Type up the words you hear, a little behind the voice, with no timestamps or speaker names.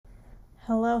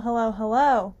Hello, hello,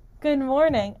 hello. Good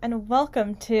morning, and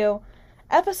welcome to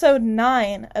episode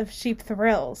 9 of Sheep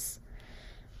Thrills.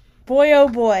 Boy, oh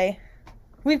boy,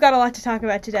 we've got a lot to talk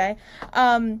about today.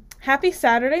 Happy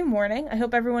Saturday morning. I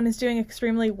hope everyone is doing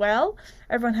extremely well.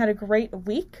 Everyone had a great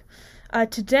week.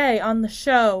 Today on the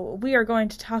show, we are going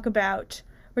to talk about,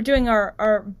 we're doing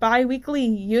our bi-weekly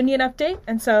union update,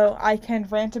 and so I can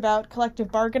rant about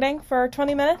collective bargaining for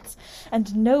 20 minutes,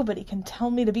 and nobody can tell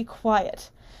me to be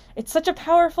quiet. It's such a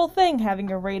powerful thing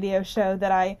having a radio show that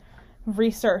I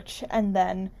research and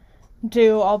then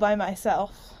do all by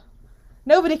myself.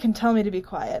 Nobody can tell me to be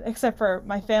quiet, except for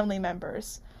my family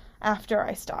members, after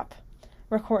I stop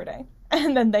recording.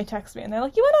 And then they text me, and they're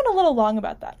like, you went on a little long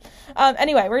about that.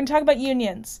 Anyway, we're going to talk about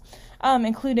unions,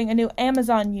 including a new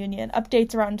Amazon union,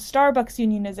 updates around Starbucks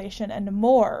unionization, and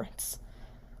more.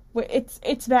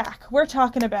 It's back. We're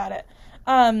talking about it.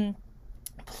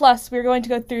 Plus, we're going to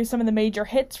go through some of the major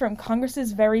hits from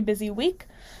Congress's very busy week.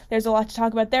 There's a lot to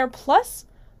talk about there. Plus,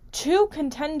 2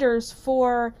 contenders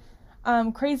for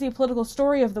crazy political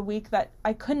story of the week that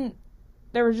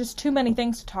there were just too many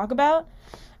things to talk about.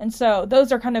 And so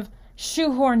those are kind of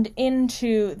shoehorned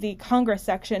into the Congress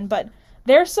section. But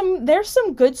there's some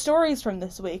good stories from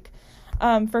this week,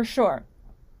 for sure.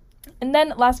 And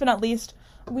then, last but not least,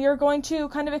 we are going to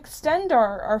kind of extend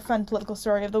our fun political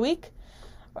story of the week.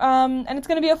 And it's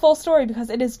going to be a full story because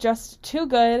it is just too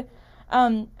good.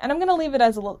 And I'm going to leave it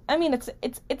as a little,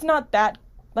 it's not that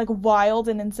like wild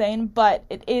and insane, but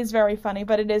it is very funny,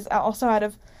 but it is also out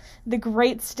of the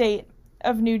great state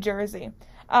of New Jersey.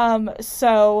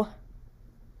 So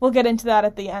we'll get into that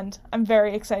at the end. I'm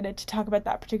very excited to talk about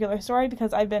that particular story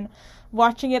because I've been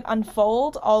watching it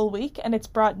unfold all week and it's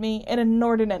brought me an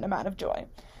inordinate amount of joy.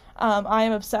 I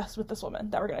am obsessed with this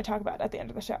woman that we're going to talk about at the end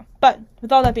of the show. But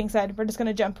with all that being said, we're just going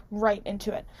to jump right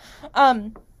into it.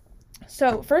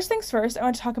 So first things first, I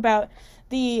want to talk about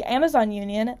the Amazon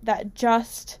union that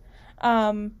just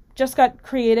got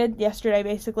created yesterday,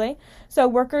 basically. So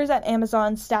workers at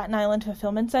Amazon's Staten Island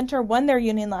Fulfillment Center won their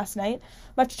union last night,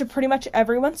 much to pretty much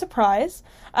everyone's surprise.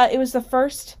 It was the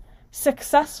first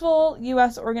successful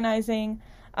U.S. organizing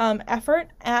effort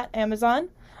at Amazon.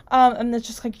 And it's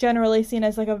just like generally seen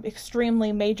as like an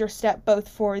extremely major step both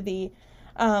for the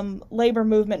labor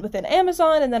movement within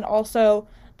Amazon and then also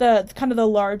the kind of the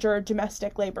larger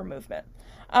domestic labor movement.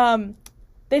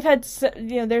 They've had,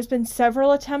 there's been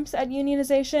several attempts at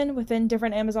unionization within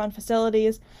different Amazon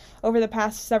facilities over the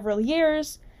past several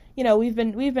years. We've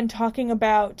been talking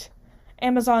about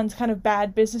Amazon's kind of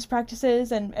bad business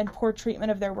practices and poor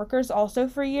treatment of their workers also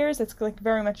for years. It's like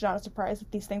very much not a surprise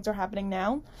that these things are happening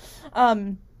now.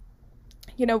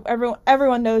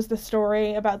 Everyone knows the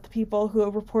story about the people who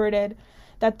reported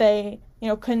that they,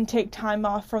 couldn't take time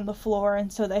off from the floor,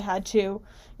 and so they had to,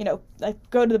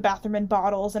 go to the bathroom in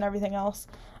bottles and everything else,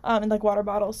 and like water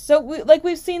bottles. So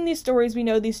we've seen these stories, we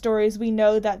know these stories, we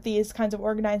know that these kinds of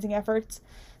organizing efforts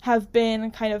have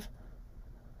been kind of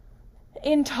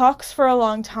in talks for a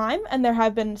long time, and there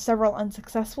have been several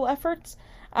unsuccessful efforts.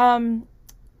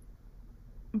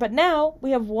 But now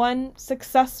we have one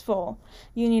successful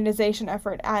unionization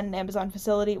effort at an Amazon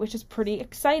facility, which is pretty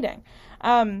exciting.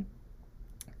 And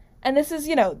this is,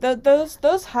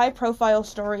 those high-profile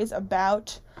stories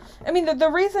about,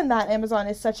 the reason that Amazon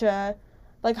is such a,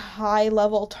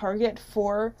 high-level target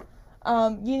for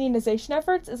unionization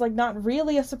efforts is, not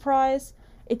really a surprise.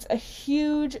 It's a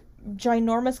huge,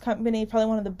 ginormous company, probably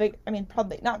one of the big, it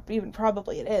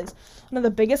is, one of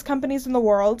the biggest companies in the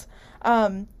world.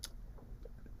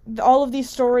 All of these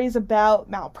stories about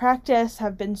malpractice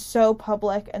have been so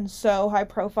public and so high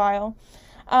profile.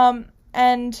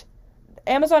 And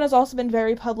Amazon has also been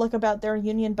very public about their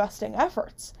union busting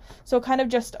efforts. So it kind of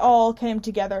just all came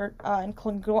together and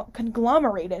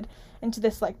conglomerated into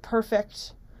this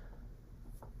perfect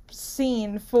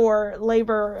scene for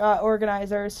labor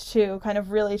organizers to kind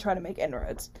of really try to make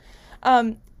inroads.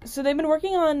 So they've been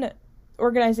working on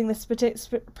organizing this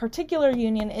particular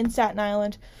union in Staten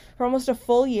Island for almost a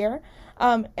full year.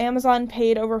 Amazon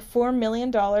paid over $4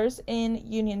 million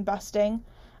in union busting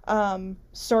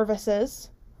services.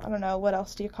 I don't know, what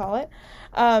else do you call it?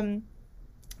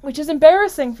 Which is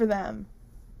embarrassing for them.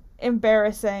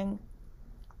 Embarrassing.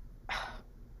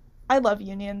 I love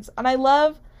unions, and I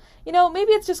love,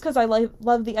 maybe it's just because I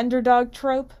love the underdog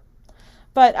trope,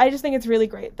 but I just think it's really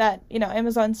great that,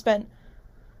 Amazon spent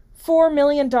 $4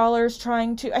 million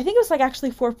trying to, I think it was actually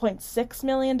 $4.6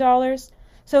 million.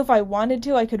 So if I wanted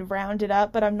to, I could round it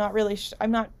up, but I'm not really,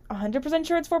 I'm not 100%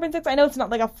 sure it's 4.6. I know it's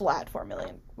not a flat 4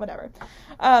 million, whatever.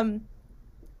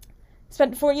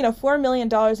 Spent $4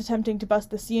 million attempting to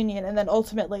bust this union and then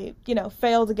ultimately,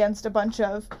 failed against a bunch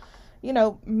of,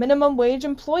 minimum wage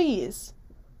employees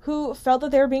who felt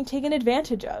that they were being taken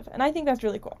advantage of. And I think that's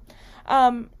really cool.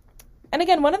 And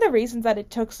again, one of the reasons that it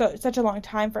took such a long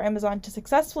time for Amazon to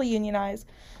successfully unionize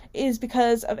is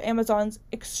because of Amazon's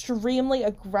extremely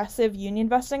aggressive union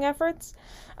busting efforts.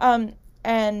 And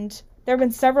there have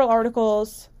been several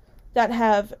articles that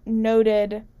have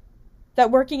noted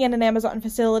that working in an Amazon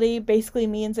facility basically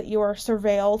means that you are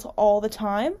surveilled all the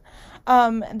time.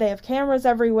 They have cameras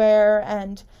everywhere,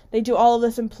 and they do all of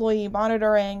this employee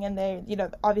monitoring, and they,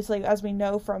 obviously, as we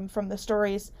know from the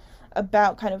stories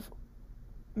about kind of,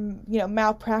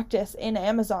 malpractice in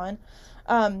Amazon,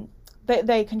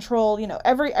 they control,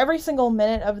 every single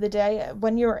minute of the day.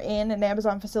 When you're in an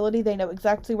Amazon facility, they know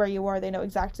exactly where you are, they know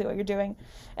exactly what you're doing,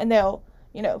 and they'll,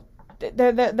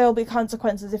 there'll be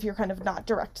consequences if you're kind of not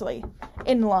directly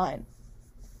in line.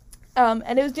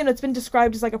 And it was, it's been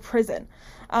described as like a prison.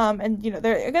 And,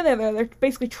 they're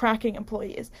basically tracking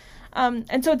employees.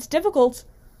 And so it's difficult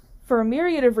for a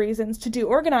myriad of reasons to do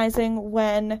organizing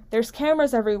when there's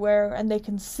cameras everywhere and they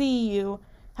can see you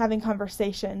having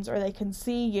conversations, or they can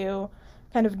see you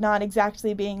kind of not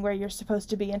exactly being where you're supposed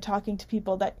to be and talking to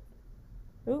people that,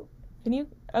 oh yeah.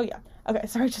 Okay,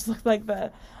 sorry, it just looked like the,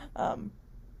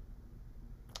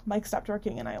 mic stopped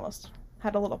working and I almost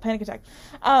had a little panic attack.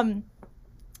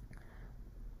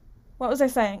 What was I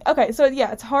saying? Okay, so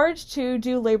yeah, it's hard to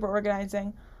do labor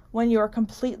organizing when you're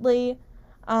completely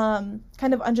kind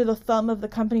of under the thumb of the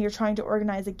company you're trying to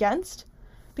organize against,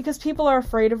 because people are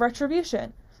afraid of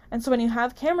retribution. And so when you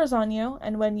have cameras on you,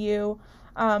 and when you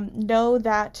know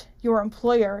that your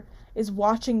employer is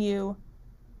watching you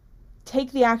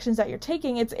take the actions that you're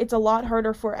taking, it's a lot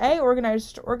harder for A,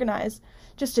 organizers to organize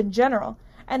just in general,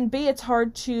 and B, it's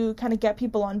hard to kind of get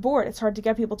people on board. It's hard to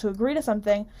get people to agree to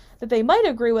something that they might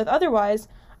agree with otherwise,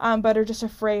 but are just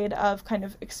afraid of kind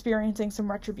of experiencing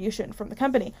some retribution from the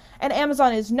company. And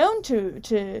Amazon is known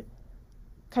to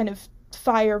kind of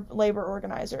fire labor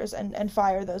organizers and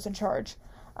fire those in charge,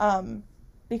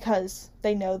 because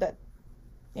they know that,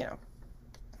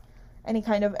 any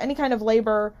kind of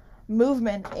labor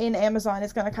movement in Amazon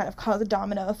is going to kind of cause a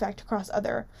domino effect across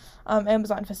other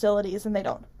Amazon facilities, and they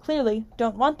clearly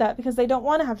don't want that, because they don't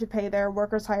want to have to pay their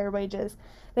workers higher wages.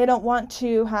 They don't want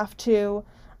to have to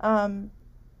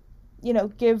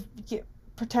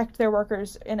protect their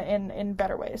workers in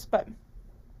better ways. But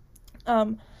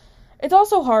it's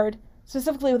also hard,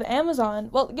 specifically with Amazon,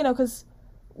 because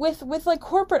with like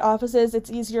corporate offices, it's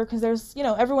easier because there's,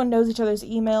 everyone knows each other's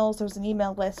emails. There's an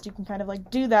email list. You can kind of like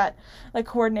do that, like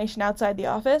coordination outside the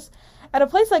office. At a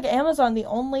place like Amazon, the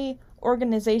only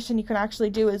organization you can actually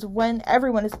do is when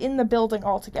everyone is in the building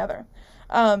all together.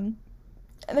 And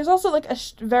there's also like a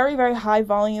very, very high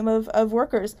volume of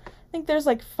workers. I think there's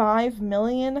like 5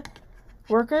 million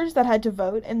workers that had to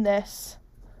vote in this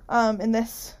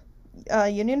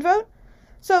union vote.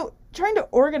 So trying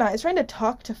to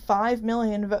talk to 5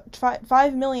 million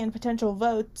potential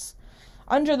votes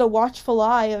under the watchful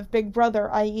eye of Big Brother,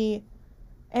 i.e.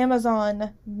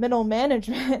 Amazon middle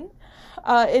management,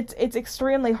 it's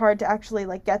extremely hard to actually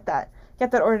like get that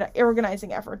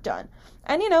organizing effort done.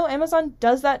 And Amazon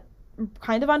does that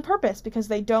kind of on purpose, because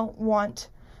they don't want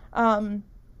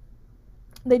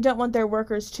their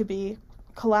workers to be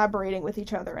collaborating with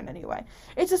each other in any way.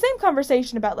 It's the same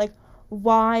conversation about like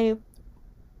why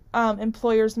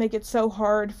employers make it so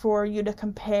hard for you to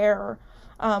compare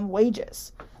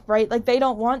wages, right? Like they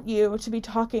don't want you to be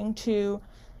talking to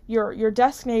your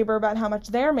desk neighbor about how much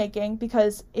they're making,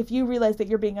 because if you realize that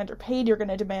you're being underpaid, you're going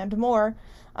to demand more,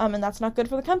 and that's not good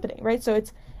for the company, right? So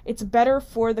it's better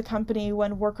for the company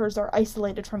when workers are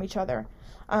isolated from each other,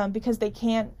 because they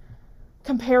can't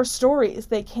compare stories.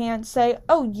 They can't say,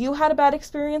 oh, you had a bad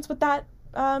experience with that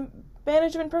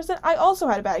management person, I also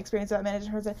had a bad experience with that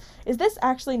management person. Is this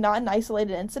actually not an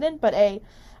isolated incident, but a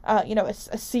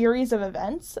series of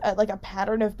events, like a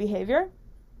pattern of behavior?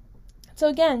 So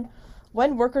again,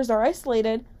 when workers are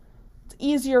isolated, it's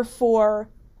easier for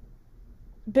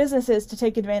businesses to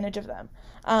take advantage of them.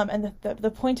 And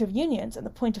the point of unions and the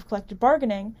point of collective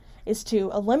bargaining is to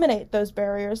eliminate those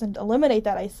barriers and eliminate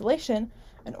that isolation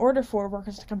in order for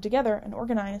workers to come together and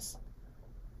organize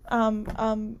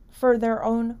for their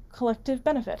own collective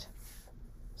benefit.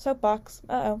 Soapbox.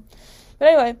 But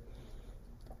anyway,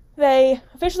 they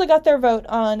officially got their vote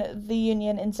on the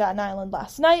union in Staten Island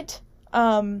last night.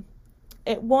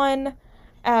 It won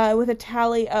with a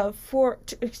tally of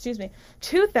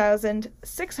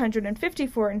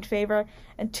 2,654 in favor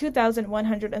and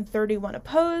 2,131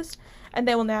 opposed, and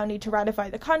they will now need to ratify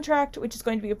the contract, which is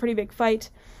going to be a pretty big fight.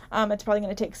 It's probably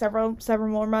going to take several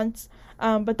more months,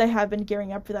 but they have been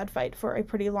gearing up for that fight for a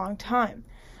pretty long time.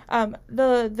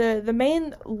 The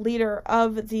main leader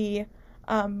of the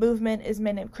movement is a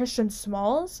man named Christian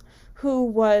Smalls, who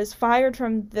was fired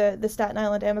from the Staten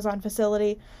Island Amazon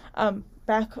facility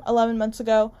back 11 months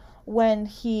ago when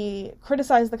he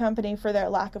criticized the company for their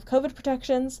lack of COVID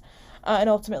protections, and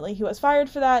ultimately he was fired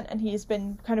for that, and he's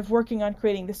been kind of working on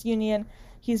creating this union.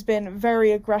 He's been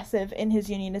very aggressive in his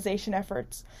unionization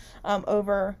efforts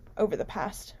over the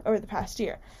past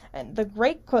year. And the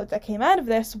great quote that came out of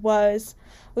this was,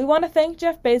 "We want to thank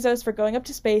Jeff Bezos for going up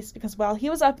to space because while he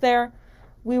was up there,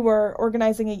 we were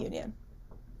organizing a union."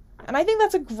 And I think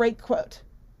that's a great quote.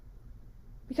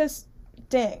 Because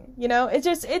dang, it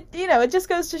just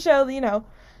goes to show,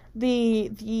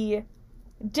 the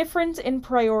difference in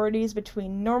priorities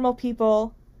between normal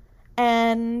people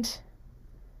and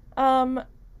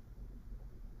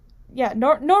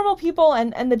normal people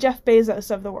and the Jeff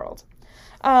Bezos of the world.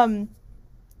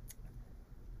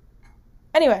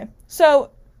 Anyway,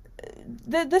 so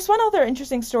this one other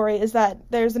interesting story is that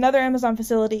there's another Amazon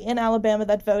facility in Alabama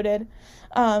that voted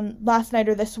last night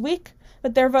or this week,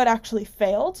 but their vote actually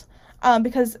failed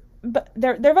because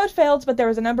their vote failed, but there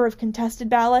was a number of contested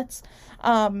ballots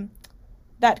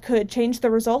that could change the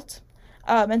result.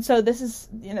 And so this is,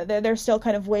 they're still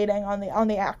kind of waiting on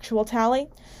the actual tally.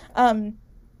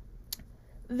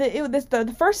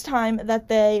 The first time that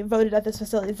they voted at this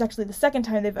facility, it's actually the second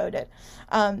time they voted.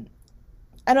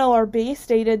 NLRB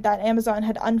stated that Amazon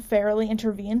had unfairly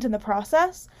intervened in the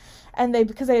process, and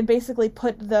because they had basically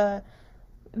put the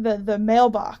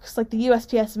mailbox, like the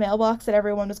USPS mailbox that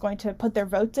everyone was going to put their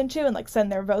votes into and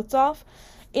send their votes off,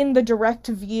 in the direct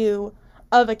view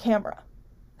of a camera.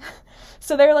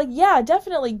 So they're like, yeah,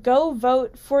 definitely go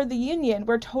vote for the union.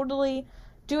 We're totally,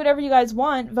 do whatever you guys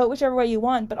want, vote whichever way you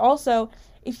want, but also,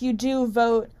 if you do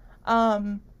vote,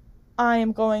 I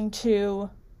am going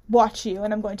to watch you,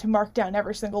 and I'm going to mark down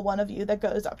every single one of you that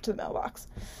goes up to the mailbox.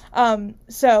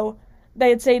 So they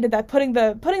had stated that putting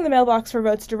the mailbox for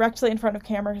votes directly in front of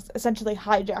cameras essentially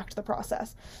hijacked the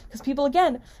process, because people,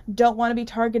 again, don't want to be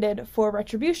targeted for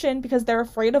retribution because they're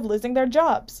afraid of losing their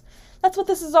jobs. That's what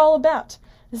this is all about.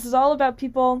 This is all about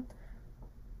people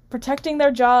protecting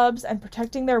their jobs and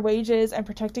protecting their wages and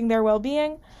protecting their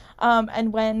well-being,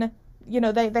 and when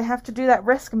they have to do that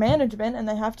risk management, and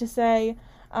they have to say,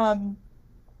 am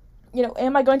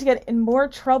I going to get in more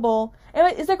trouble?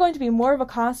 Is there going to be more of a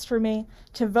cost for me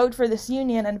to vote for this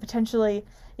union and potentially,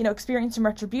 experience some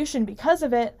retribution because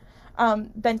of it,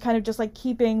 than kind of just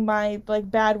keeping my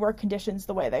bad work conditions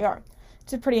the way they are?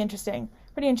 It's a pretty interesting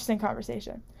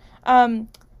conversation.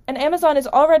 And Amazon is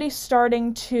already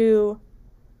starting to,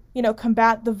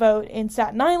 combat the vote in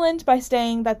Staten Island by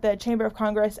saying that the Chamber of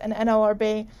Congress and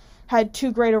NLRB had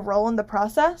too great a role in the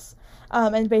process.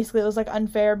 And basically it was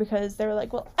unfair because they were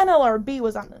like, well, NLRB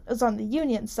was on the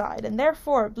union side, and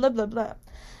therefore blah blah blah.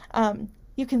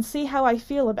 You can see how I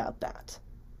feel about that.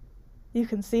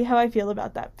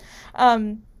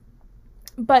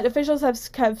 But officials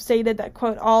have stated that,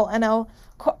 quote, all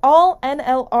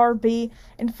NLRB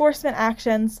enforcement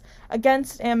actions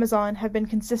against Amazon have been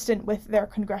consistent with their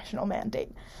congressional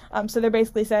mandate. So they're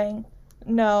basically saying,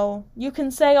 no, you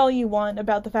can say all you want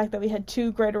about the fact that we had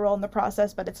too great a role in the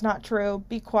process, but it's not true.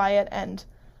 Be quiet and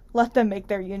let them make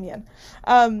their union.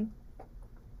 Again,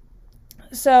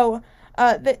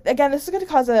 this is going to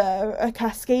cause a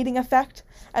cascading effect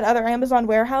at other Amazon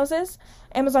warehouses.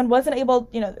 Amazon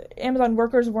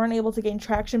workers weren't able to gain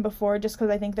traction before just because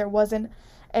I think there wasn't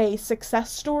a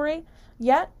success story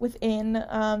yet within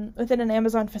an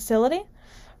Amazon facility.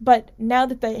 But now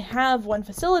that they have one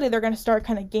facility, they're going to start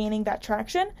kind of gaining that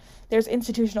traction. There's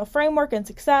institutional framework and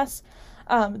success.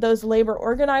 Those labor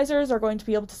organizers are going to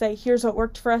be able to say, here's what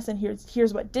worked for us and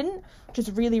here's what didn't, which is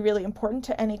really, really important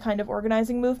to any kind of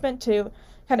organizing movement, to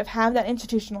kind of have that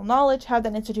institutional knowledge, have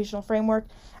that institutional framework,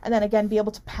 and then again be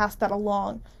able to pass that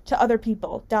along to other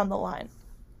people down the line.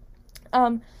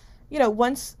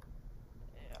 Once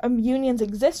unions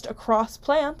exist across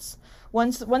plants,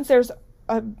 once there's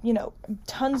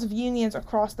tons of unions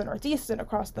across the Northeast and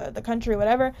across the country,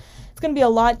 whatever, it's going to be a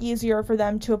lot easier for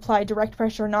them to apply direct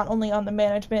pressure not only on the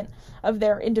management of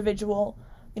their individual,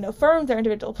 firms, their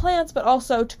individual plants, but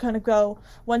also to kind of go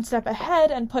one step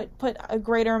ahead and put a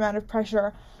greater amount of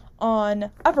pressure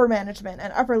on upper management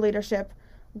and upper leadership,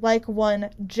 like one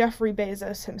Jeffrey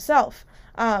Bezos himself.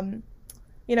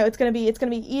 It's going to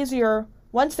be easier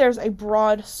once there's a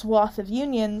broad swath of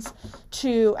unions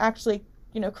to actually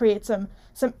create some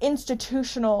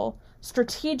institutional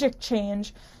strategic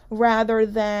change rather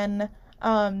than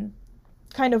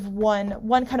kind of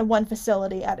one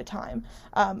facility at a time,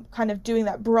 kind of doing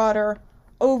that broader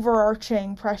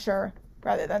overarching pressure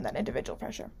rather than that individual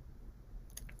pressure.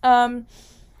 And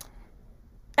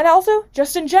also,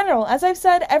 just in general, as I've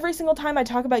said, every single time I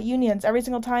talk about unions, every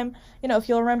single time, if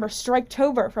you'll remember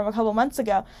Striketober from a couple months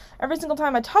ago, every single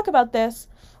time I talk about this,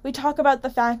 we talk about the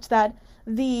fact that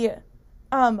the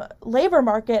labor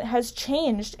market has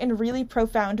changed in really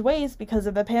profound ways because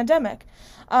of the pandemic.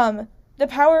 The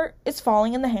power is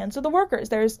falling in the hands of the workers.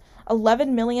 There's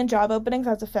 11 million job openings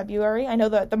as of February. I know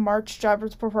that the March job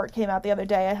report came out the other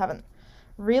day. I haven't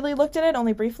really looked at it,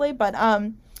 only briefly, but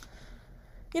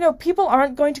people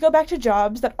aren't going to go back to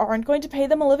jobs that aren't going to pay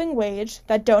them a living wage,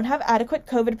 that don't have adequate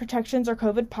COVID protections or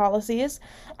COVID policies,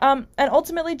 and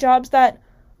ultimately jobs that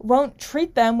won't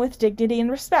treat them with dignity and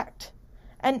respect.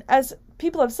 And as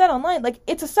people have said online,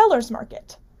 it's a seller's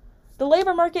market. The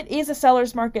labor market is a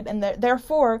seller's market, and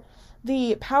therefore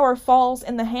the power falls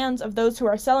in the hands of those who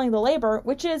are selling the labor,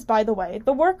 which is, by the way,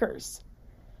 the workers.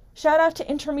 Shout out to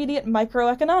intermediate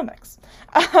microeconomics.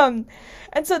 And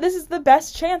so this is the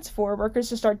best chance for workers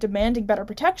to start demanding better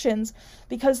protections,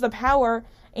 because the power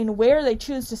in where they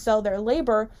choose to sell their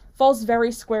labor falls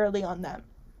very squarely on them,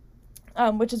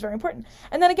 which is very important.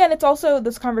 And then again, it's also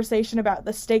this conversation about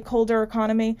the stakeholder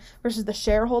economy versus the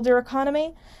shareholder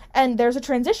economy. And there's a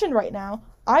transition right now,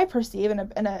 I perceive, in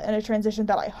a transition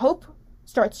that I hope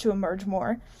starts to emerge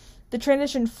more, the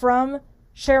transition from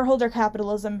shareholder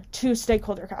capitalism to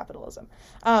stakeholder capitalism.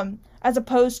 As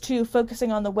opposed to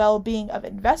focusing on the well-being of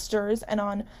investors and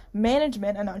on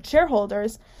management and on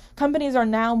shareholders, companies are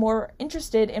now more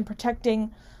interested in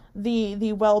protecting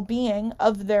the well-being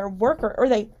of their worker, or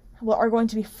they are going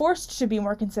to be forced to be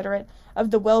more considerate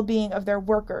of the well-being of their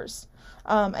workers,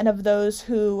 and of those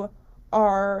who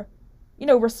are,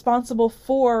 responsible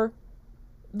for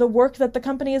the work that the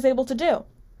company is able to do.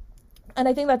 And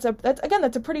I think that's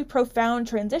a pretty profound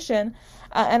transition,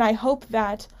 and I hope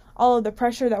that all of the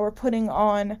pressure that we're putting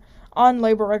on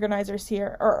labor organizers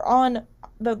here, or on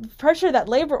the pressure that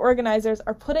labor organizers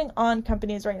are putting on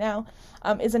companies right now,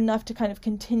 is enough to kind of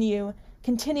continue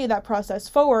that process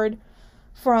forward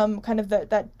from kind of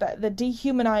the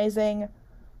dehumanizing,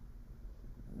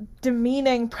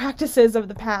 demeaning practices of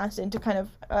the past into kind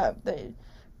of the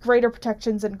greater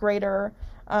protections and greater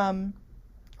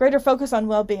focus on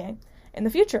well-being in the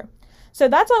future. So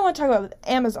that's all I want to talk about with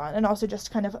Amazon, and also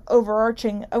just kind of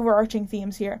overarching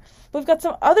themes here. But we've got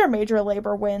some other major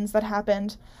labor wins that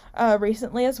happened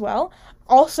recently as well.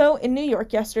 Also in New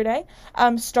York yesterday,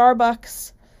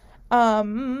 Starbucks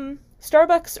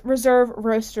Reserve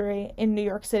Roastery in New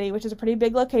York City, which is a pretty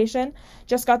big location,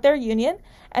 just got their union,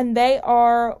 and they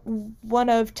are one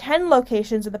of 10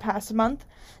 locations in the past month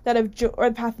that have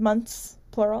past months,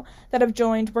 plural, that have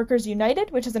joined Workers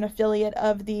United, which is an affiliate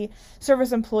of the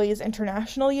Service Employees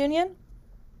International Union.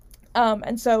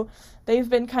 And so they've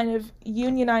been kind of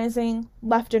unionizing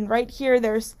left and right here.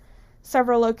 There's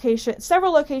several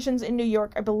locations in New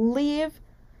York. I believe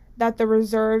that the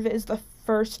Reserve is the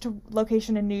first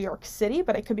location in New York City,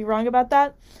 but I could be wrong about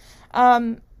that.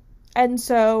 And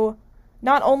so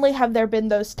not only have there been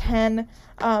those 10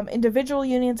 individual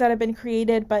unions that have been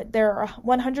created, but there are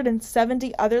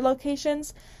 170 other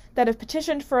locations that have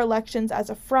petitioned for elections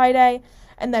as of Friday,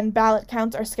 and then ballot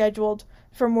counts are scheduled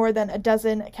for more than a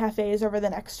dozen cafes over the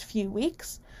next few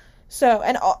weeks. So,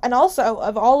 and also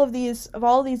of all of these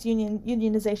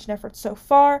unionization efforts so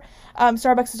far,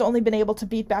 Starbucks has only been able to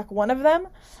beat back one of them.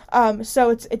 So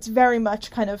it's very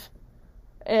much kind of,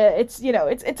 it's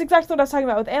exactly what I was talking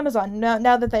about with Amazon.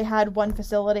 Now that they had one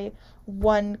facility,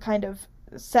 one kind of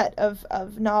set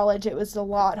of knowledge, it was a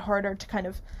lot harder to kind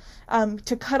of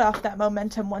to cut off that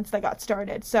momentum once they got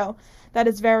started. So that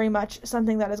is very much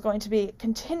something that is going to be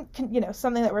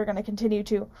something that we're going to continue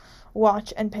to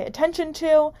watch and pay attention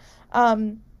to.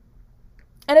 And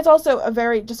it's also a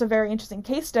very interesting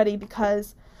case study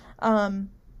because,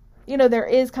 there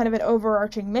is kind of an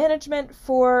overarching management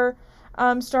for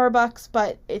Starbucks,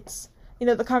 but it's,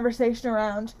 the conversation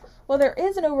around, well, there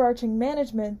is an overarching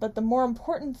management, but the more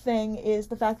important thing is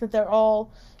the fact that they're all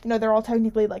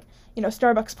technically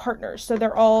Starbucks partners. So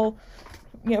they're all,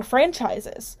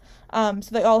 franchises. So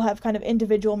they all have kind of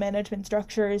individual management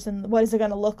structures, and what is it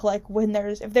going to look like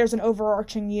if there's an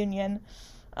overarching union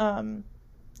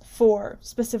for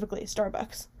specifically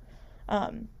Starbucks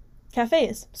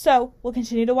cafes. So we'll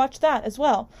continue to watch that as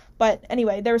well. But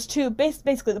anyway, there was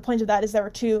basically the point of that is there were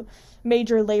two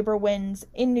major labor wins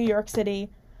in New York City,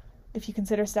 if you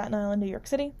consider Staten Island New York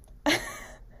City.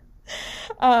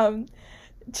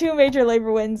 Two major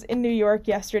labor wins in New York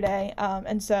yesterday,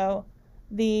 and so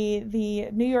the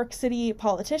New York City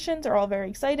politicians are all very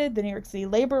excited. The New York City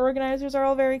labor organizers are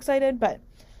all very excited. But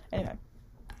anyway,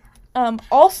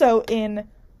 also in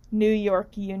New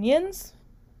York unions,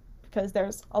 because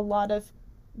there's a lot of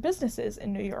businesses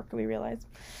in New York, we realize.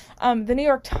 The New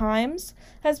York Times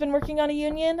has been working on a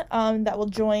union that will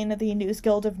join the News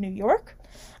Guild of New York.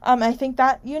 I think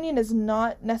that union is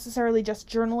not necessarily just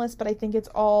journalists, but I think it's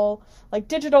all like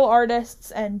digital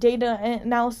artists and data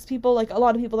analysis people, like a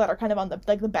lot of people that are kind of on the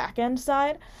back end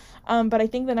side. But I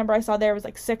think the number I saw there was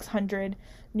like 600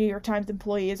 New York Times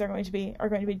employees are going to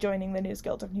be joining the News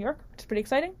Guild of New York, which is pretty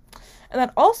exciting. And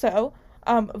then also,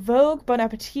 Vogue, Bon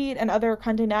Appetit, and other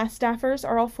Condé Nast staffers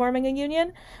are all forming a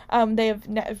union. They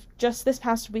have just this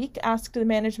past week asked the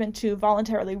management to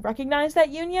voluntarily recognize that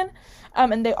union,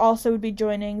 and they also would be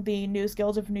joining the News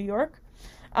Guild of New York.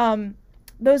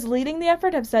 Those leading the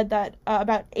effort have said that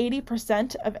about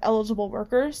 80% of eligible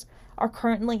workers are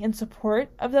currently in support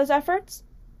of those efforts,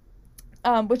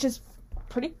 which is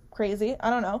pretty crazy. I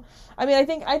don't know. I mean, I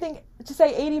think to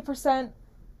say 80%.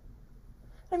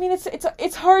 I mean,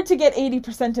 it's hard to get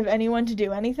 80% of anyone to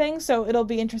do anything, so it'll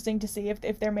be interesting to see if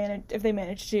they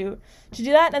manage to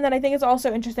do that. And then I think it's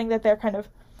also interesting that they're kind of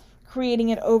creating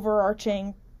an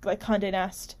overarching like Condé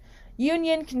Nast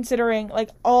union, considering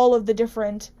like all the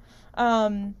different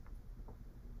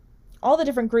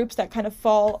groups that kind of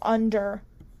fall under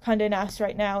Condé Nast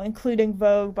right now, including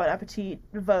Vogue, Bon Appetit,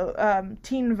 Vogue,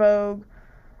 Teen Vogue,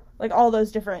 like all those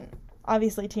different.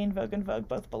 Obviously, Teen Vogue and Vogue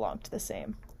both belong to the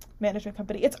same management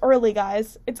company. It's early,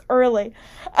 guys. It's early.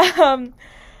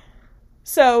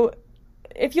 So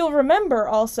if you'll remember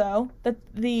also that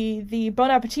the Bon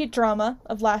Appetit drama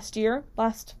of last year,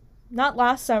 not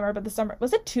last summer, but the summer,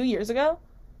 was it 2 years ago?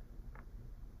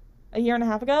 A year and a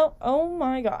half ago? Oh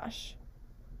my gosh.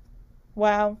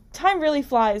 Wow. Time really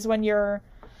flies when you're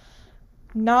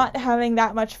not having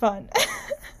that much fun.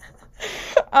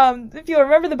 If you'll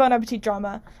remember the Bon Appetit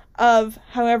drama of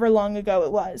however long ago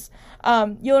it was,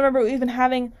 you'll remember we've been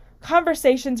having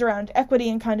conversations around equity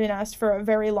in Condé Nast for a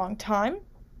very long time.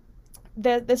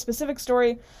 The specific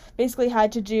story basically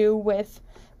had to do with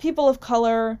people of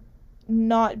color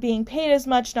not being paid as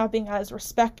much, not being as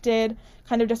respected,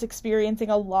 kind of just experiencing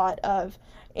a lot of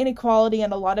inequality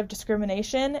and a lot of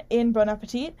discrimination in Bon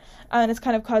Appetit, and it's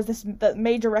kind of caused the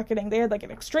major reckoning. They had like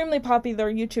an extremely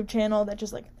popular YouTube channel that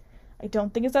just like I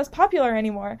don't think it's as popular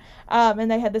anymore,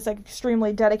 and they had this like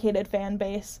extremely dedicated fan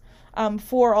base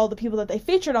for all the people that they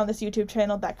featured on this YouTube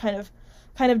channel that kind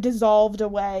of dissolved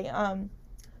away,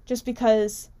 just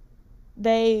because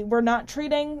they were not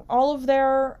treating all of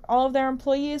their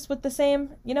employees with the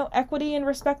same, equity and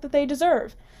respect that they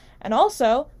deserve. And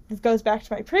also, this goes back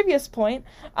to my previous point,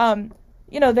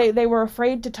 they were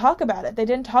afraid to talk about it. They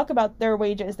didn't talk about their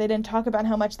wages. They didn't talk about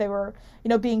how much they were,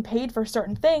 being paid for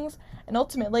certain things. And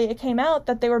ultimately, it came out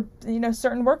that they were,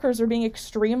 certain workers were being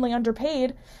extremely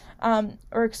underpaid,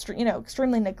 or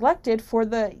extremely neglected for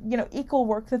the, equal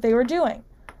work that they were doing.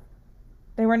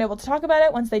 They weren't able to talk about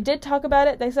it. Once they did talk about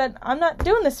it, they said, "I'm not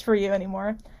doing this for you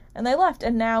anymore." And they left.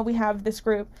 And now we have this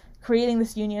group creating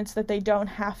this union so that they don't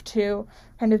have to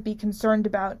kind of be concerned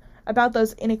about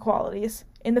those inequalities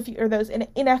in the future, or those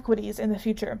inequities in the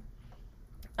future.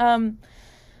 Good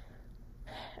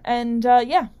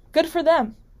for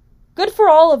them. Good for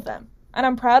all of them. And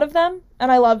I'm proud of them,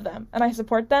 and I love them, and I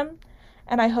support them,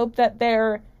 and I hope that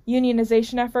their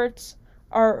unionization efforts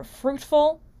are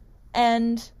fruitful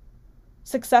and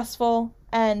successful,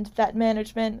 and that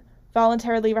management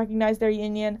voluntarily recognize their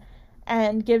union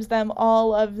and gives them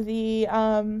all of the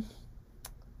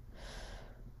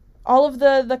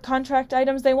contract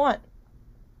items they want.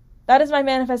 That is my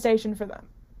manifestation for them.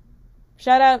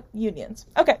 Shout out unions.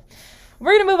 Okay,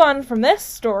 we're going to move on from this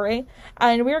story,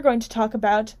 and we're going to talk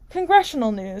about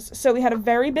congressional news. So we had a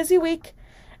very busy week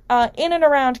in and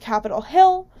around Capitol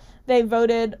Hill. They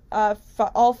voted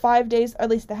all 5 days, or at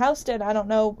least the House did. I don't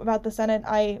know about the Senate.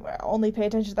 I only pay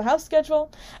attention to the House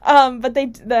schedule. But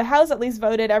the House at least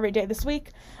voted every day this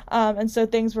week. And so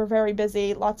things were very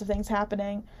busy, lots of things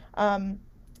happening,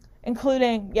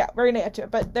 including, we're going to get to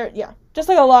it. But just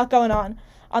like a lot going on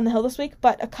the Hill this week.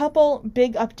 But a couple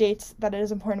big updates that it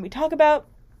is important we talk about.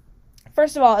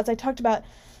 First of all, as I talked about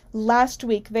last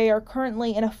week, they are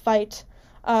currently in a fight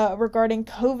regarding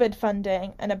COVID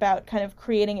funding and about kind of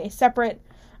creating a separate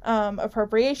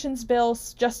appropriations bill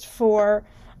just for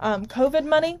COVID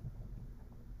money.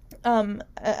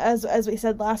 As we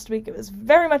said last week, it was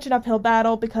very much an uphill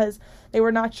battle because they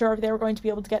were not sure if they were going to be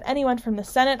able to get anyone from the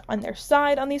Senate on their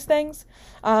side on these things.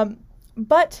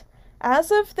 But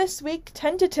as of this week,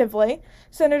 tentatively,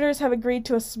 senators have agreed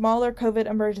to a smaller COVID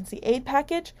emergency aid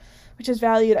package, which is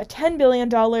valued at $10 billion,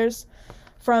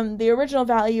 from the original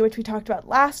value, which we talked about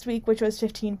last week, which was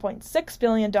 $15.6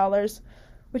 billion,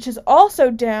 which is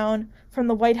also down from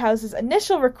the White House's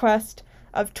initial request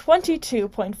of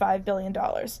 $22.5 billion.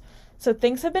 So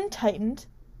things have been tightened.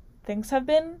 Things have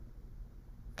been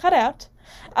cut out.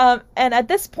 And at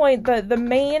this point, the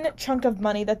main chunk of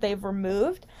money that they've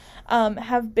removed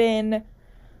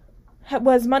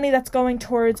was money that's going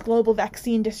towards global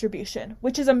vaccine distribution,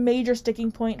 which is a major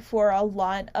sticking point for a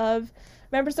lot of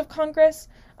members of Congress,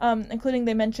 including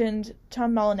they mentioned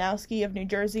Tom Malinowski of New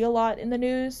Jersey a lot in the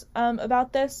news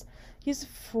about this. He's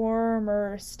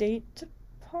former State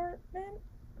Department.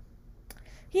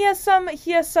 He has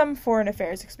some foreign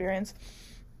affairs experience.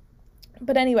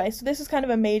 But anyway, so this is kind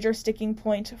of a major sticking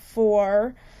point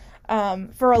for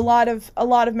a lot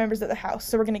of members of the House.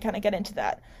 So we're going to kind of get into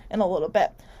that in a little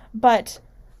bit. But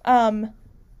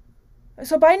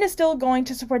so Biden is still going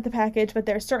to support the package, but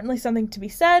there's certainly something to be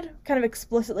said, kind of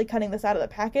explicitly cutting this out of the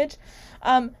package.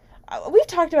 We've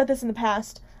talked about this in the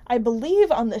past, I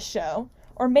believe, on this show,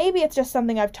 or maybe it's just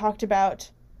something I've talked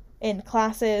about in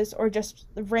classes or just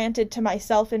ranted to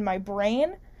myself in my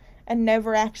brain and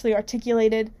never actually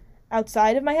articulated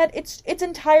outside of my head. It's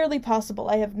entirely possible.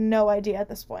 I have no idea at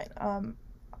this point.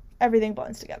 Everything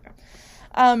blends together.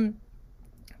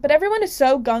 But everyone is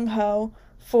so gung-ho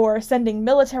for sending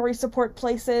military support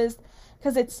places,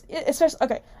 because it's especially,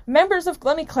 okay,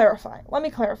 let me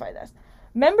clarify this.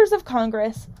 Members of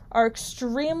Congress are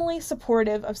extremely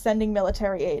supportive of sending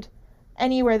military aid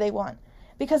anywhere they want,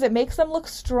 because it makes them look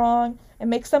strong, it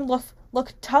makes them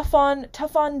look tough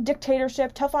on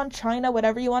dictatorship, tough on China,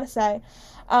 whatever you want to say.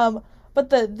 But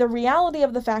the reality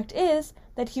of the fact is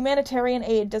that humanitarian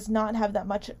aid does not have that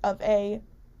much of a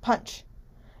punch.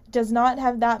 Does not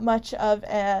have that much of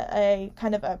a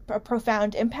kind of a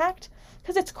profound impact,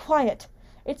 because it's quiet.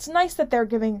 It's nice that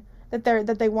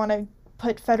they want to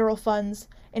put federal funds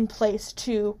in place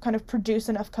to kind of produce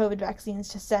enough COVID vaccines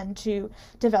to send to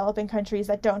developing countries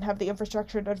that don't have the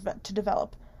infrastructure to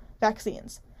develop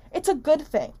vaccines. It's a good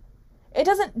thing. It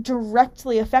doesn't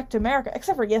directly affect America,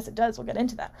 except for, yes, it does. We'll get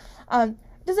into that. It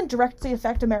doesn't directly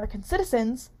affect American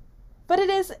citizens, but it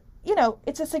is,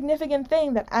 it's a significant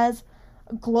thing that as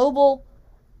global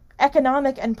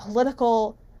economic and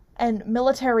political and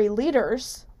military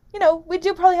leaders, we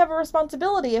do probably have a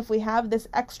responsibility if we have this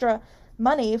extra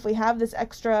money, if we have this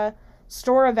extra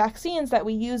store of vaccines, that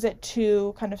we use it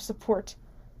to kind of support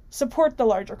the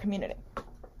larger community.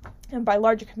 And by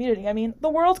larger community, I mean the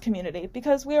world community,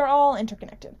 because we are all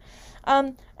interconnected.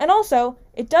 And also,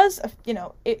 it does,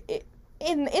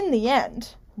 in the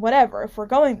end, whatever, if we're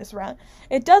going this route,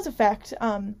 it does affect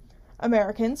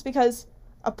Americans, because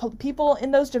people in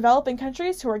those developing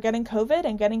countries who are getting COVID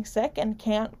and getting sick and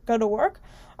can't go to work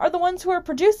are the ones who are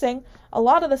producing a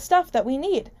lot of the stuff that we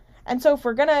need. And so if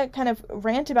we're going to kind of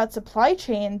rant about supply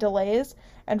chain delays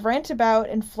and rant about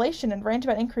inflation and rant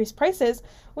about increased prices,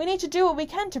 we need to do what we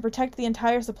can to protect the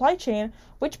entire supply chain,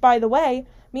 which, by the way,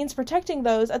 means protecting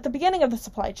those at the beginning of the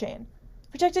supply chain,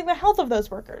 protecting the health of those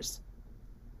workers.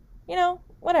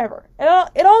 Whatever.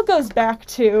 It all goes back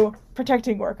to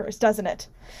protecting workers, doesn't it?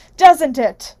 Doesn't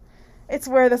it? It's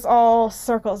where this all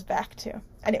circles back to.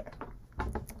 Anyway.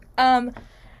 And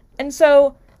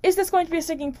so, is this going to be a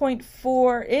sticking point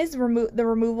for, the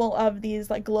removal of these,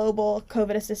 global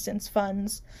COVID assistance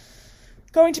funds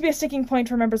going to be a sticking point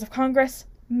for members of Congress?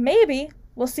 Maybe.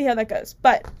 We'll see how that goes.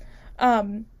 But,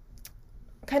 kind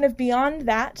of beyond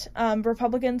that,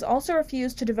 Republicans also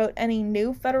refused to devote any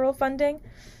new federal funding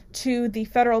to the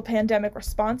federal pandemic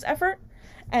response effort.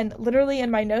 And literally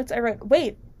in my notes I wrote,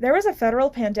 wait, there was a federal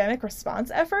pandemic response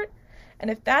effort?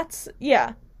 And if that's,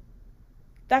 that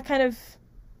kind of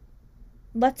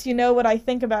lets you know what I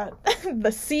think about the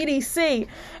CDC.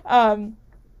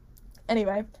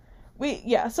 Anyway,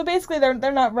 so basically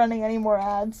they're not running any more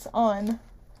ads on,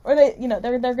 or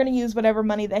they're going to use whatever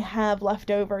money they have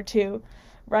left over to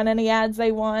run any ads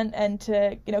they want, and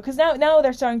to, because now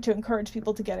they're starting to encourage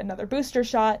people to get another booster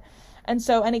shot, and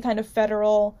so any kind of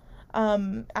federal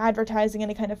advertising,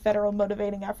 any kind of federal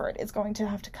motivating effort is going to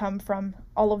have to come from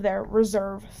all of their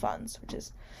reserve funds, which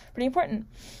is pretty important.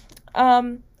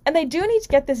 And they do need to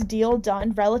get this deal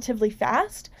done relatively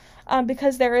fast,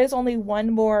 because there is only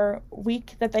one more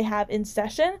week that they have in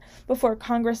session before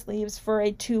Congress leaves for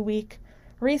a 2-week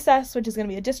recess, which is going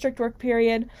to be a district work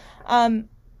period,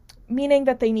 meaning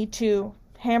that they need to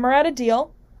hammer out a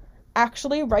deal,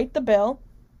 actually write the bill,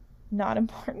 not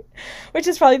important, which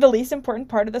is probably the least important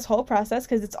part of this whole process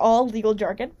because it's all legal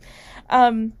jargon,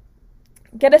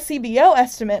 get a CBO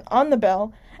estimate on the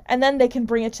bill, and then they can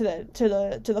bring it to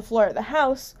the floor of the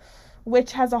House,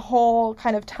 which has a whole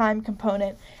kind of time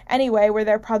component anyway, where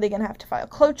they're probably going to have to file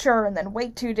cloture and then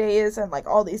wait 2 days and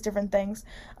all these different things.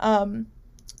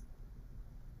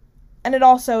 And it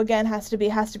also, again, has to be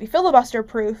filibuster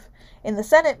proof in the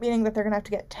Senate, meaning that they're going to have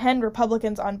to get 10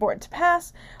 Republicans on board to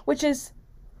pass, which is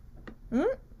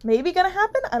maybe going to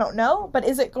happen. I don't know. But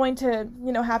is it going to,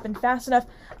 happen fast enough?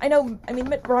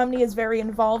 Mitt Romney is very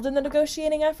involved in the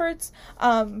negotiating efforts,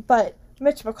 but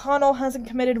Mitch McConnell hasn't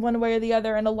committed one way or the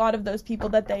other, and a lot of those people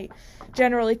that they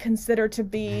generally consider to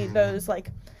be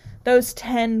those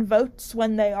 10 votes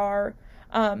when they are,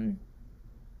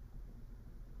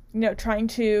 trying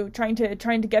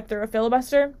to get through a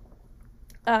filibuster,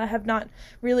 have not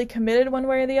really committed one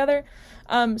way or the other.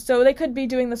 So they could be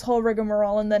doing this whole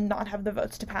rigmarole and then not have the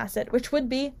votes to pass it, which would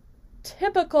be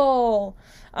typical.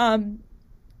 And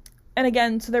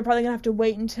again, so they're probably gonna have to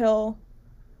wait until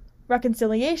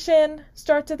reconciliation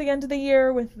starts at the end of the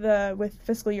year with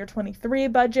fiscal year 23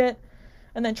 budget,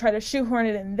 and then try to shoehorn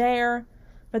it in there.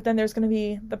 But then there's going to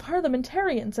be the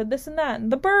parliamentarians and this and that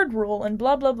and the Byrd rule and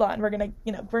blah blah blah, and we're gonna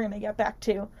get back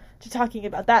to talking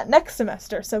about that next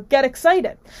semester. So get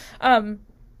excited.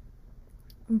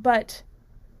 But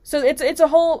so it's a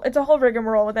whole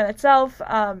rigmarole within itself,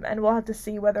 and we'll have to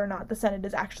see whether or not the Senate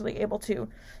is actually able to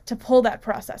pull that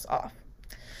process off.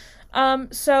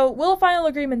 So will a final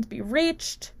agreement be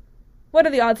reached? What are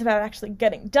the odds of that actually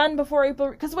getting done before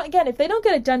April? Because again, if they don't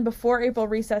get it done before April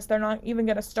recess, they're not even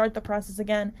going to start the process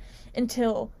again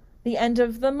until the end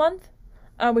of the month,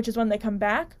 which is when they come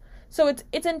back. So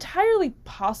it's entirely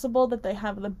possible that they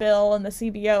have the bill and the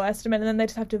CBO estimate, and then they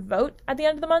just have to vote at the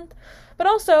end of the month. But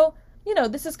also,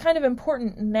 this is kind of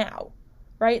important now,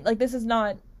 right? Like, this is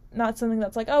not something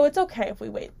that's like, oh, it's okay if we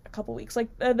wait a couple weeks. Like,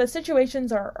 the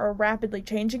situations are rapidly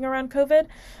changing around COVID,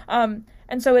 and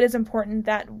so it is important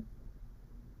that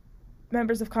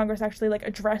members of Congress actually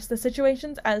address the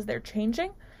situations as they're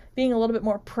changing, being a little bit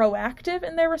more proactive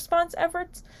in their response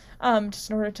efforts, just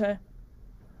in order to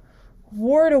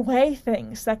ward away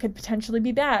things that could potentially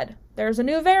be bad. There's a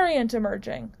new variant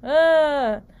emerging.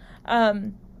 And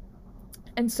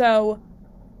so,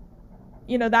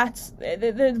 that's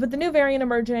with the new variant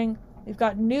emerging. We've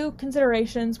got new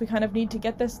considerations. We kind of need to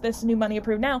get this new money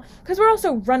approved now, because we're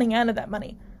also running out of that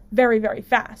money very, very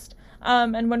fast.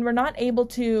 And when we're not able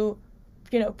to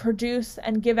produce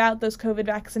and give out those COVID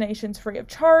vaccinations free of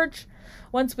charge,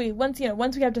 once we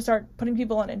have to start putting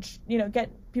people on, get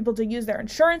people to use their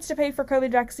insurance to pay for COVID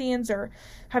vaccines, or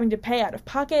having to pay out of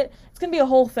pocket, it's going to be a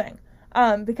whole thing.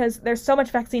 Because there's so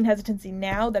much vaccine hesitancy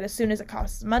now that as soon as it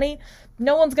costs money,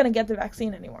 no one's going to get the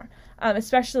vaccine anymore.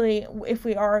 Especially if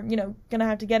we are, going to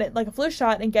have to get it like a flu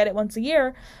shot and get it once a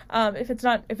year. If it's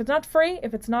not free,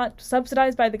 if it's not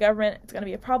subsidized by the government, it's going to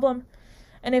be a problem.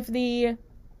 And if the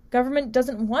government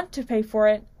doesn't want to pay for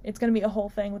it, it's going to be a whole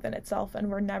thing within itself, and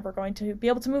we're never going to be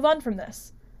able to move on from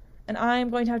this. And I'm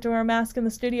going to have to wear a mask in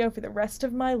the studio for the rest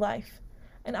of my life.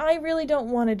 And I really don't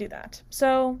want to do that.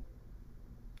 So,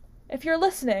 if you're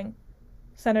listening,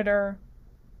 Senator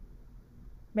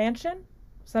Manchin,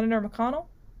 Senator McConnell,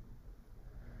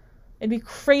 it'd be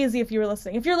crazy if you were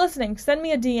listening. If you're listening, send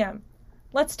me a DM.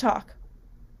 Let's talk.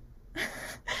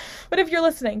 But if you're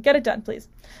listening, get it done, please.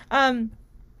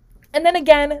 And then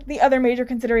again, the other major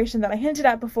consideration that I hinted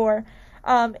at before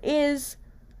is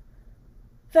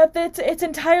that it's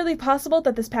entirely possible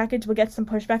that this package will get some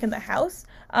pushback in the House,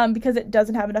 because it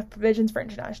doesn't have enough provisions for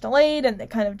international aid, and it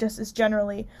kind of just is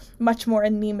generally much more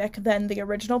anemic than the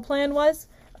original plan was.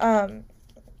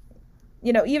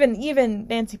 Even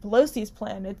Nancy Pelosi's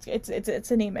plan,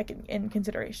 it's anemic in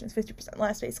consideration. It's 50%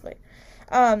 less, basically.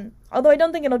 Although I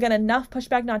don't think it'll get enough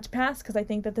pushback not to pass, because I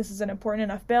think that this is an important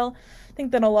enough bill. I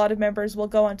think that a lot of members will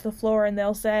go onto the floor and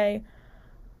they'll say,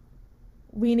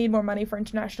 we need more money for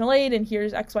international aid, and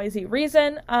here's XYZ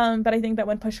reason. But I think that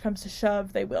when push comes to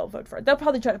shove, they will vote for it. They'll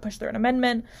probably try to push through an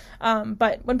amendment,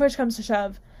 but when push comes to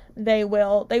shove, they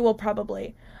will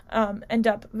probably end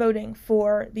up voting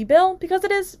for the bill, because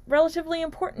it is relatively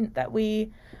important that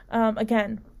we,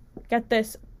 again, get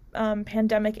this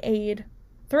pandemic aid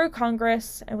through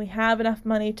Congress, and we have enough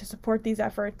money to support these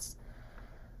efforts,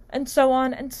 and so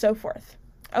on and so forth.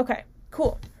 Okay,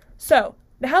 cool. So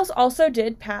the House also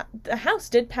did pass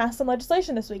some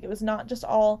legislation this week. It was not just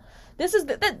all. This is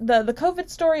the COVID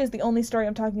story is the only story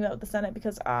I'm talking about with the Senate,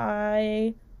 because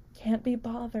I can't be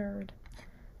bothered,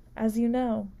 as you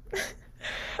know.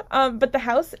 But the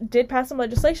House did pass some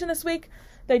legislation this week.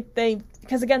 They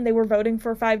because again they were voting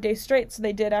for 5 days straight, so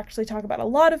they did actually talk about a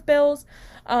lot of bills.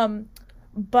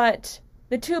 But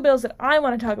the two bills that I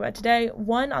want to talk about today,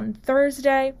 one on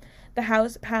Thursday, the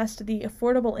House passed the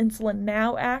Affordable Insulin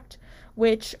Now Act,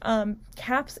 which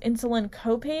caps insulin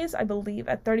copays, I believe,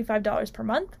 at $35 per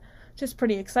month, which is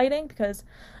pretty exciting because,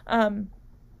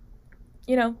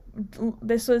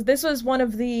 this was one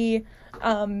of the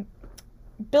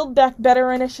Build Back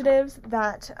Better initiatives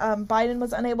that Biden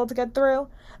was unable to get through,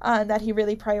 that he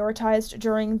really prioritized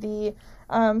during the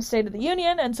State of the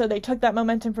Union, and so they took that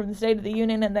momentum from the State of the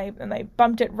Union and they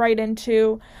bumped it right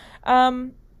into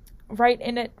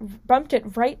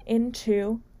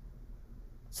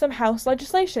some House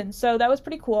legislation. So that was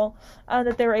pretty cool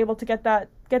that they were able to get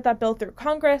that bill through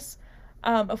Congress.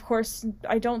 Of course,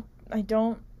 I don't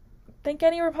think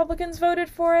any Republicans voted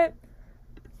for it.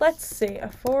 Let's see.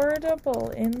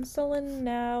 Affordable Insulin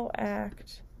Now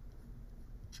Act.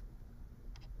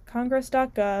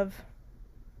 Congress.gov.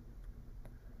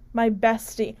 My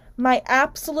bestie. My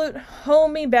absolute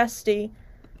homie bestie.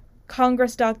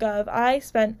 Congress.gov. I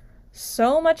spent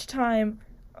so much time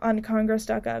on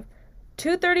Congress.gov.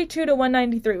 232 to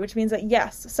 193, which means that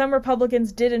yes, some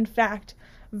Republicans did in fact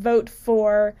vote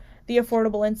for the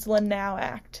Affordable Insulin Now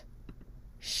Act.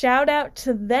 Shout out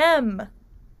to them.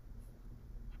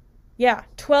 Yeah,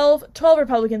 12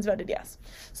 Republicans voted yes.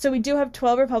 So we do have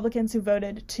 12 Republicans who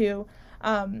voted to,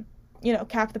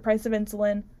 cap the price of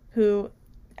insulin,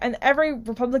 and every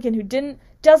Republican who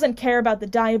doesn't care about the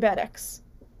diabetics.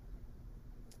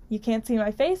 You can't see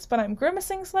my face, but I'm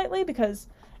grimacing slightly because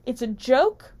it's a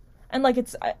joke, and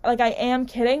I am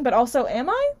kidding, but also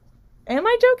am I? Am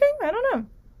I joking? I don't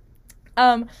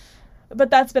know. But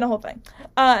that's been a whole thing.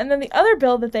 And then the other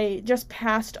bill that they just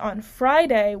passed on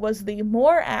Friday was the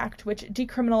MORE Act, which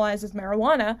decriminalizes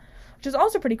marijuana, which is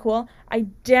also pretty cool. I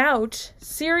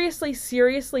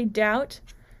seriously doubt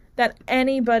that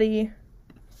any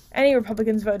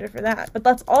Republicans voted for that. But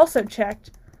let's also check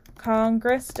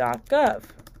Congress.gov.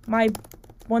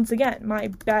 Once again, my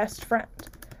best friend.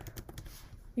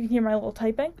 You can hear my little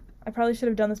typing. I probably should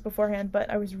have done this beforehand, but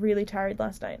I was really tired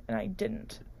last night, and I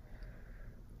didn't.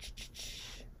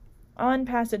 On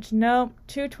passage, no.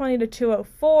 220 to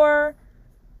 204.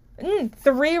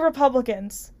 3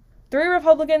 Republicans. 3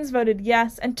 Republicans voted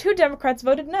yes, and 2 Democrats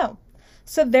voted no.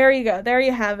 So there you go. There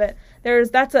you have it.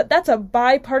 That's a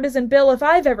bipartisan bill if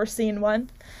I've ever seen one.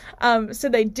 So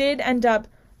they did end up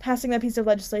passing that piece of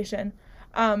legislation.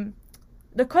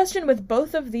 The question with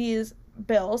both of these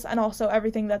bills, and also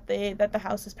everything that the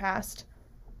House has passed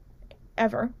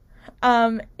ever,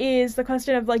 is the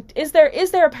question of is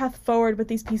there a path forward with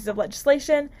these pieces of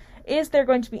legislation? Is there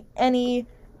going to be any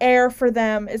air for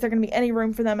them? Is there going to be any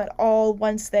room for them at all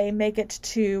once they make it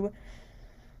to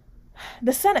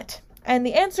the Senate? And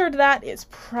the answer to that is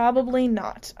probably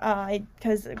not,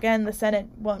 because again, the Senate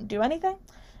won't do anything,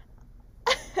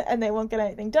 and they won't get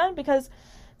anything done because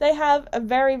they have a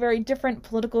very, very different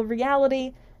political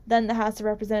reality than the House of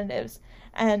Representatives,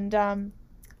 and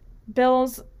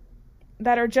bills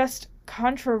that are just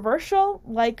controversial,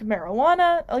 like the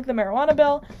marijuana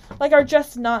bill, are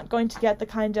just not going to get the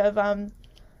kind of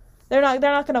they're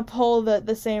not going to pull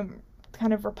the same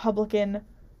kind of Republican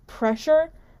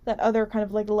pressure that other kind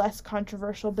of less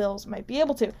controversial bills might be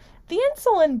able to. The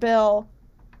insulin bill,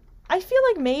 I feel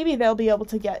like maybe they'll be able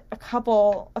to get a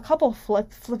couple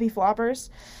flippy floppers,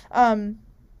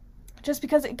 just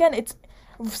because again it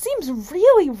seems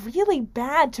really, really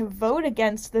bad to vote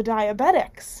against the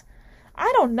diabetics.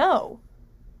 I don't know.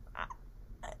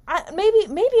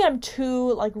 Maybe I'm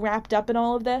too wrapped up in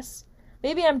all of this.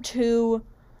 Maybe I'm too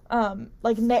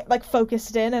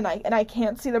focused in, and I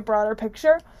can't see the broader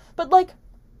picture. But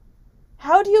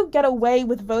how do you get away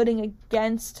with voting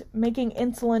against making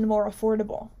insulin more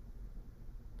affordable?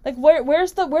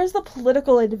 Where's the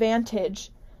political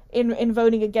advantage in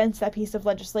voting against that piece of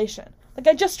legislation?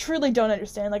 I just truly don't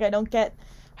understand. I don't get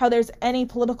how there's any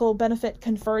political benefit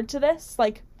conferred to this.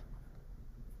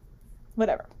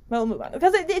 Whatever. We'll move on.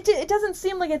 Because it doesn't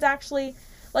seem like it's actually,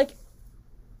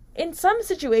 in some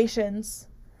situations,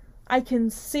 I can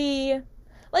see,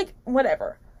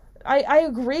 whatever. I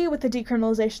agree with the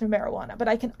decriminalization of marijuana, but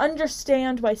I can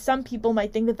understand why some people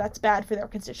might think that that's bad for their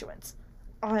constituents.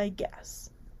 I guess.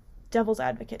 Devil's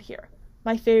advocate here.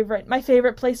 My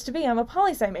favorite place to be. I'm a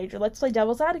poli-sci major. Let's play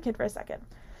devil's advocate for a second.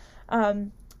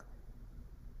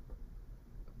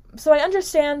 So I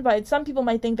understand why some people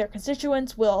might think their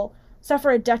constituents will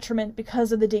suffer a detriment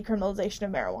because of the decriminalization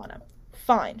of marijuana.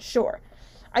 Fine, sure.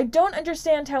 I don't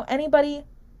understand how any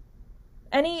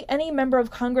member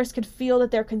of Congress could feel that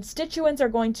their constituents are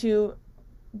going to,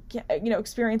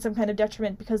 experience some kind of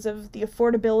detriment because of the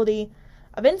affordability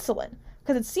of insulin.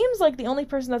 Because it seems like the only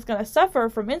person that's going to suffer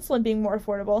from insulin being more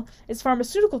affordable is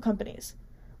pharmaceutical companies,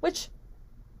 which,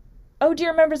 oh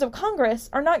dear members of Congress,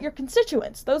 are not your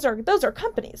constituents. Those are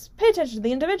companies. Pay attention to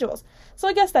the individuals. So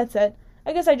I guess that's it.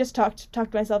 I guess I just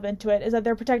talked myself into it, is that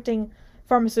they're protecting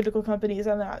pharmaceutical companies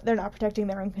and they're not protecting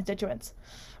their own constituents.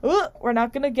 Ooh, we're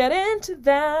not going to get into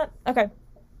that. Okay.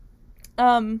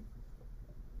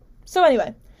 So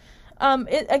anyway,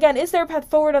 again, is there a path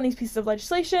forward on these pieces of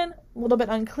legislation? A little bit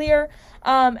unclear.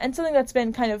 And something that's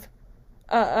been kind of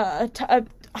a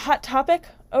hot topic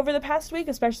over the past week,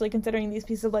 especially considering these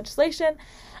pieces of legislation,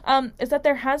 is that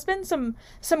there has been some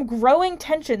growing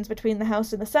tensions between the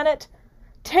House and the Senate.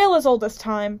 Tale as old as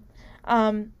time.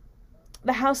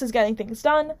 The House is getting things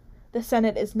done. The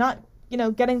Senate is not,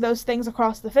 getting those things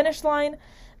across the finish line.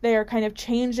 They are kind of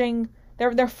changing.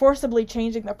 They're forcibly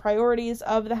changing the priorities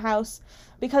of the House,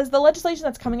 because the legislation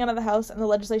that's coming out of the House and the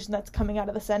legislation that's coming out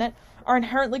of the Senate are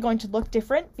inherently going to look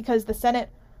different, because the Senate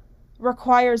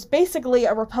requires basically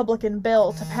a Republican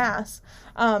bill to pass,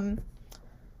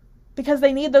 because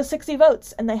they need those 60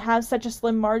 votes, and they have such a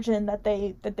slim margin that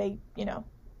they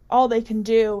all they can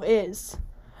do is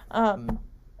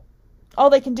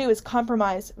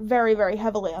compromise very, very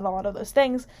heavily on a lot of those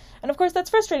things. And of course, that's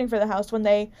frustrating for the House when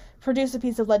they produce a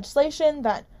piece of legislation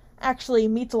that actually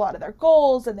meets a lot of their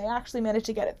goals, and they actually manage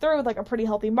to get it through with like a pretty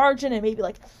healthy margin and maybe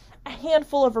like a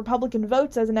handful of Republican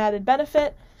votes as an added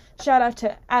benefit. Shout out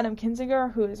to Adam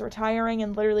Kinzinger, who is retiring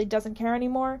and literally doesn't care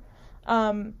anymore.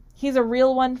 He's a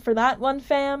real one for that one,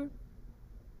 fam.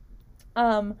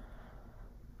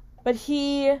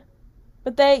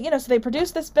 But they, so they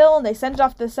produce this bill and they send it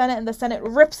off to the Senate, and the Senate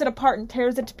rips it apart and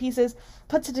tears it to pieces,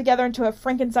 puts it together into a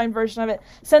Frankenstein version of it,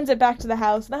 sends it back to the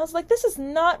House. And the House is like, this is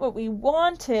not what we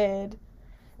wanted.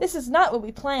 This is not what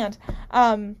we planned.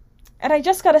 And I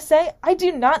just gotta say, I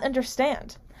do not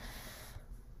understand.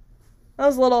 That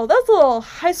was a little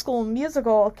High School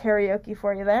Musical karaoke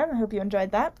for you there. I hope you enjoyed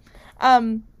that.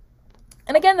 And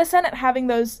again, the Senate having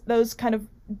those kind of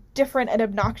different and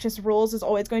obnoxious rules is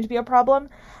always going to be a problem.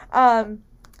 And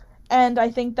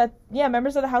I think that,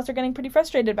 members of the House are getting pretty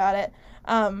frustrated about it.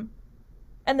 And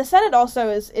the Senate also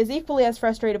is equally as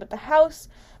frustrated with the House,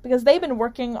 because they've been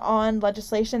working on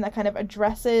legislation that kind of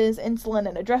addresses insulin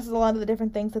and addresses a lot of the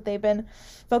different things that they've been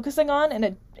focusing on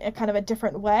in a kind of a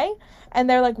different way. And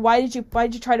they're like, why did you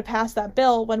try to pass that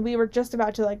bill when we were just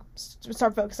about to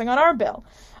start focusing on our bill?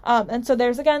 And so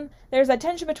there's that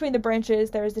tension between the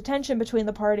branches. There's the tension between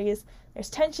the parties.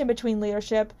 There's tension between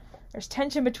leadership. There's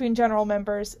tension between general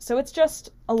members. So it's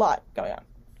just a lot going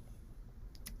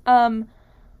on.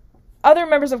 Other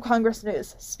members of Congress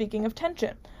news, speaking of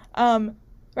tension.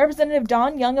 Representative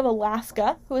Don Young of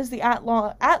Alaska, who is the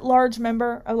at-large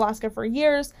member of Alaska for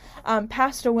years,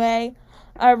 passed away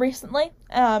recently.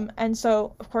 And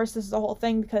so, of course, this is a whole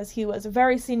thing because he was a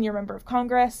very senior member of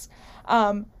Congress,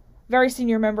 very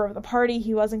senior member of the party.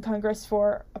 He was in Congress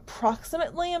for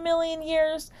approximately 1 million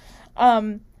years.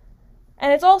 And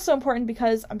it's also important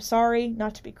because, I'm sorry,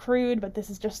 not to be crude, but this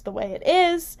is just the way it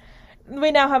is.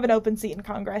 We now have an open seat in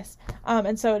Congress.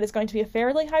 And so it is going to be a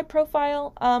fairly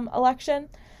high-profile election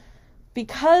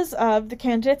because of the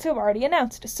candidates who have already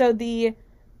announced. So the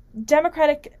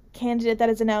Democratic candidate that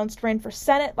is announced ran for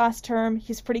Senate last term.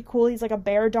 He's pretty cool. He's like a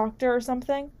bear doctor or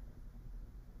something.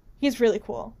 He's really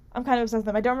cool. I'm kind of obsessed with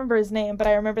him. I don't remember his name, but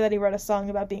I remember that he wrote a song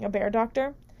about being a bear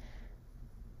doctor.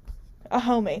 A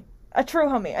homie. A true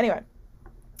homie. Anyway.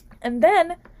 And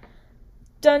then,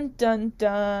 dun dun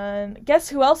dun, guess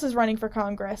who else is running for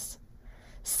Congress?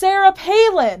 Sarah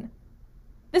Palin!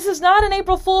 This is not an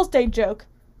April Fool's Day joke.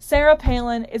 Sarah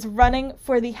Palin is running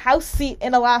for the House seat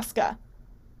in Alaska.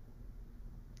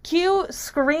 Cue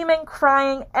screaming,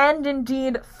 crying, and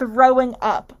indeed throwing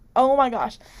up. Oh my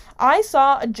gosh. I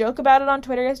saw a joke about it on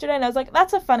Twitter yesterday, and I was like,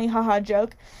 that's a funny haha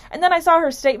joke. And then I saw her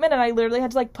statement, and I literally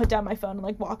had to put down my phone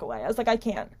and walk away. I was like, I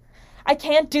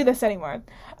can't do this anymore.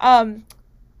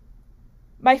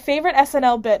 My favorite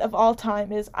SNL bit of all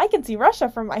time is, I can see Russia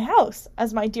from my house,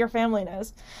 as my dear family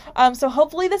knows. So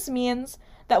hopefully this means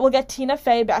that we'll get Tina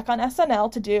Fey back on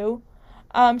SNL to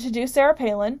do Sarah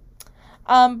Palin.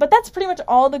 But that's pretty much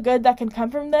all the good that can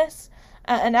come from this.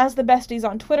 And as the besties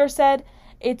on Twitter said,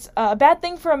 it's a bad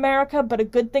thing for America, but a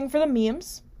good thing for the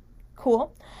memes.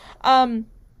 Cool. And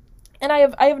I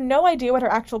have no idea what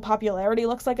her actual popularity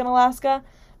looks like in Alaska,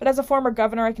 but as a former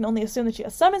governor, I can only assume that she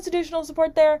has some institutional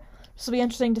support there. So it'll be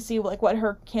interesting to see what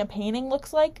her campaigning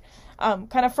looks like,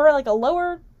 kind of for a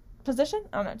lower position.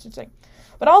 I don't know what to say.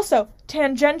 But also,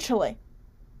 tangentially,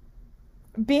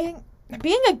 being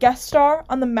a guest star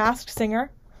on The Masked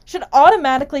Singer should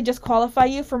automatically disqualify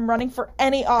you from running for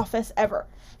any office ever.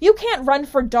 You can't run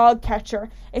for dog catcher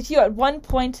if you at one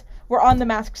point were on The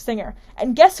Masked Singer.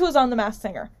 And guess who was on The Masked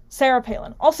Singer? Sarah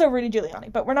Palin. Also Rudy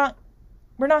Giuliani. But we're not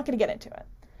going to get into it.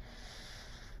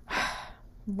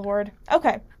 Lord.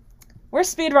 Okay. We're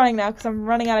speedrunning now because I'm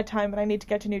running out of time, but I need to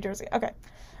get to New Jersey. Okay.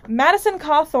 Madison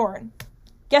Cawthorn.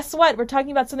 Guess what? We're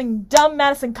talking about something dumb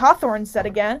Madison Cawthorn said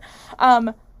again.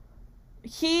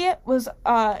 he was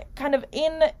kind of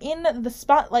in the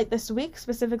spotlight this week,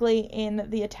 specifically in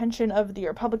the attention of the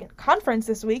Republican conference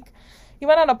this week. He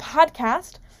went on a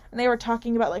podcast, and they were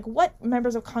talking about, like, what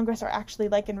members of Congress are actually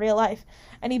like in real life.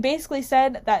 And he basically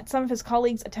said that some of his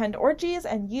colleagues attend orgies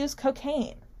and use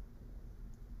cocaine.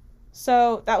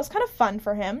 So that was kind of fun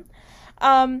for him.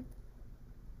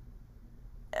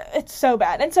 It's so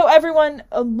bad. And so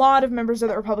a lot of members of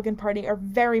the Republican Party are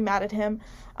very mad at him.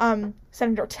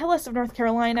 Senator Tillis of North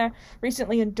Carolina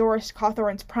recently endorsed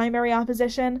Cawthorn's primary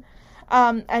opposition,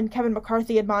 and Kevin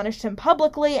McCarthy admonished him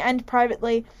publicly and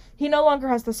privately. He no longer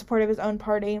has the support of his own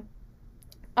party.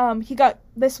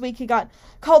 This week he got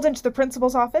called into the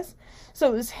principal's office.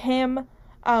 So it was him,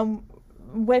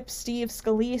 Whip Steve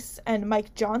Scalise, and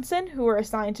Mike Johnson, who were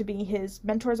assigned to be his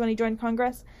mentors when he joined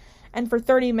Congress. And for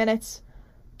 30 minutes,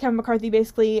 Kevin McCarthy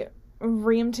basically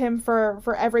reamed him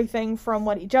for everything from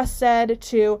what he just said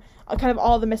to kind of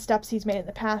all the missteps he's made in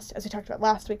the past, as we talked about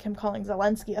last week, him calling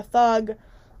Zelensky a thug,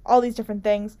 all these different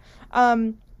things.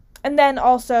 And then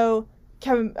also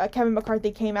Kevin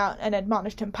McCarthy came out and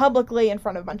admonished him publicly in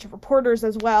front of a bunch of reporters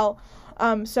as well.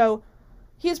 So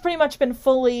he's pretty much been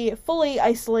fully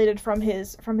isolated from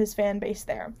his fan base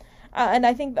there. And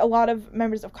I think a lot of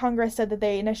members of Congress said that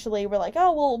they initially were like,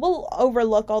 oh, we'll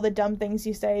overlook all the dumb things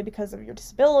you say because of your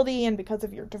disability and because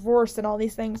of your divorce and all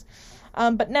these things.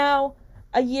 But now,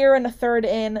 a year and a third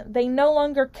in, they no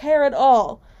longer care at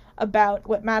all about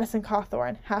what Madison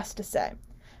Cawthorn has to say.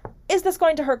 Is this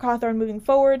going to hurt Cawthorn moving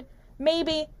forward?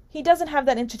 Maybe. He doesn't have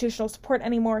that institutional support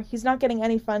anymore. He's not getting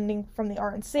any funding from the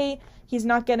RNC. He's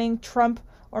not getting Trump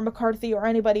or McCarthy or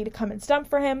anybody to come and stump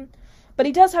for him. But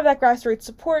he does have that grassroots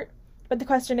support. But the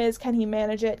question is, can he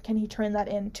manage it? Can he turn that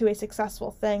into a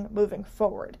successful thing moving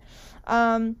forward?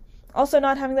 Also,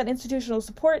 not having that institutional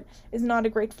support is not a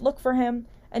great look for him,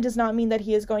 and does not mean that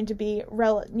he is going to be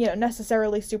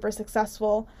necessarily super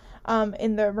successful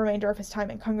in the remainder of his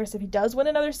time in Congress if he does win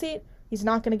another seat. He's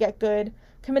not going to get good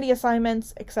committee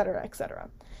assignments, etc., etc.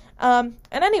 And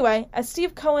anyway, as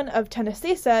Steve Cohen of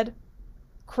Tennessee said,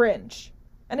 cringe.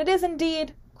 And it is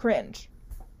indeed cringe.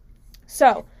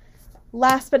 So,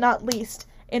 last but not least,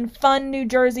 in fun New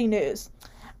Jersey news,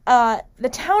 the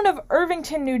town of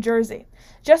Irvington, New Jersey,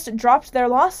 just dropped their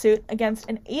lawsuit against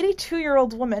an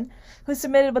 82-year-old woman who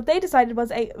submitted what they decided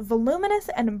was a voluminous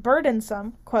and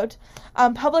burdensome, quote,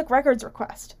 public records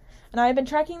request. And I have been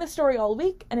tracking the story all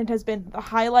week, and it has been the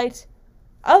highlight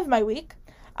of my week.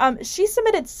 She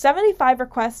submitted 75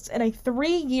 requests in a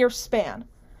 3-year span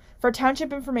for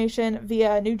township information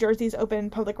via New Jersey's Open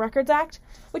Public Records Act,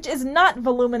 which is not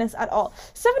voluminous at all.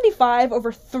 75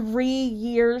 over 3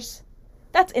 years?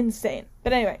 That's insane.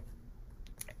 But anyway,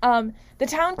 the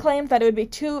town claimed that it would be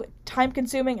too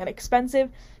time-consuming and expensive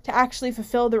to actually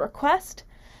fulfill the request,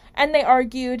 and they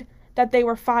argued that they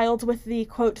were filed with the,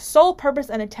 quote, sole purpose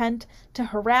and intent to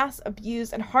harass,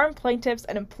 abuse, and harm plaintiffs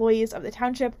and employees of the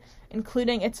township,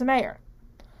 including its mayor.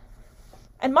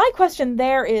 And my question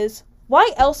there is,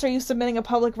 why else are you submitting a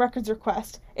public records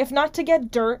request if not to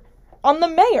get dirt on the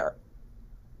mayor?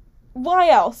 Why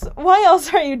else? Why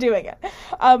else are you doing it?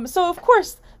 So of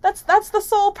course, that's the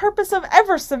sole purpose of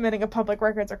ever submitting a public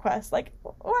records request. Like,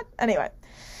 what? Anyway,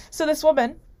 so this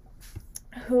woman,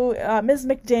 who, Ms.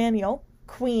 McDaniel,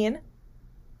 Queen,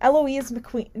 Eloise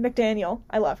McDaniel,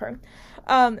 I love her.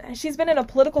 She's been in a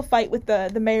political fight with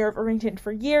the mayor of Irvington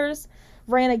for years,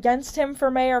 ran against him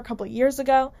for mayor a couple years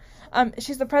ago.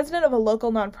 She's the president of a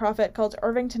local nonprofit called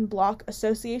Irvington Block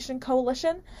Association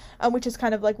Coalition, which is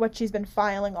kind of like what she's been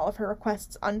filing all of her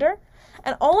requests under.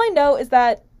 And all I know is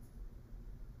that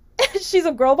she's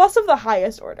a girl boss of the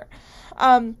highest order.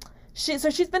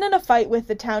 She's been in a fight with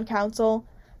the town council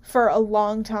for a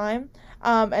long time,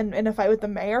 and in a fight with the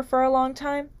mayor for a long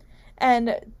time.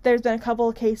 And there's been a couple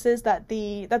of cases that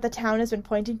the town has been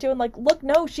pointing to and like, look,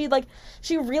 no, she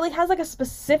really has like a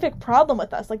specific problem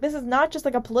with us. Like, this is not just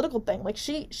like a political thing. Like,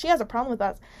 she has a problem with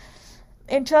us.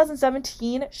 In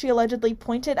 2017, she allegedly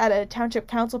pointed at a township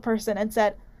council person and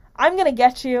said, I'm going to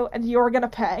get you and you're going to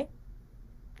pay.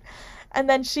 And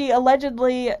then she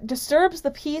allegedly disturbs the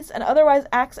peace and otherwise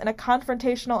acts in a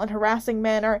confrontational and harassing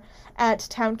manner at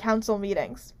town council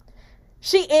meetings.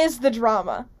 She is the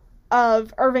drama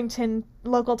of Irvington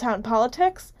local town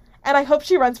politics, and I hope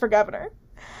she runs for governor.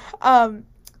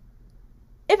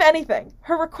 If anything,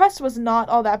 her request was not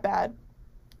all that bad.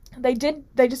 They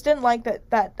just didn't like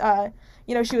that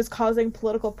she was causing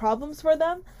political problems for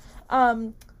them.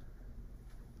 And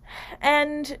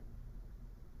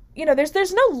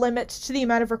there's no limit to the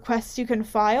amount of requests you can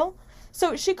file.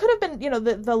 So she could have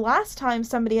been, the last time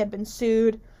somebody had been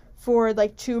sued for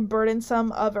like too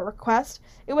burdensome of a request.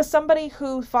 It was somebody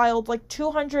who filed like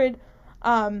 200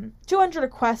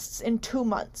 requests in 2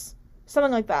 months,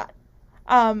 something like that.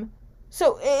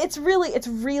 So it's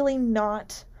really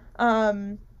not,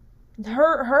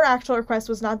 her actual request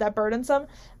was not that burdensome.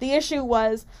 The issue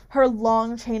was her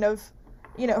long chain of,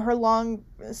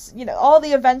 all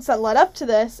the events that led up to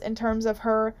this in terms of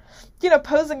her,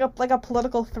 posing up like a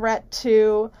political threat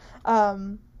to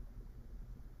the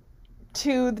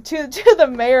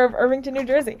mayor of Irvington, New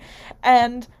Jersey.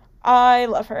 And I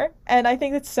love her, and I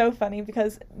think it's so funny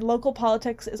because local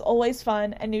politics is always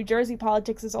fun, and New Jersey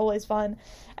politics is always fun,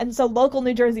 and so local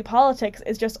New Jersey politics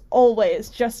is just always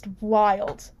just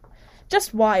wild.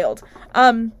 Just wild.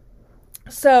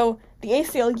 So the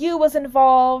ACLU was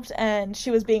involved, and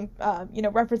she was being,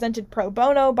 represented pro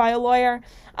bono by a lawyer.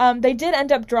 They did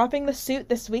end up dropping the suit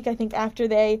this week, I think, after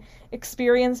they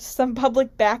experienced some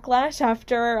public backlash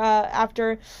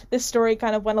after this story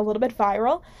kind of went a little bit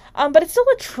viral. But it's still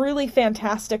a truly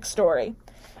fantastic story.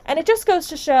 And it just goes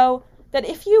to show that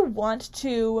if you want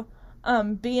to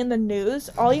be in the news,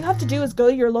 all you have to do is go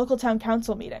to your local town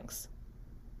council meetings.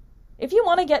 If you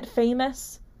want to get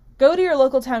famous, go to your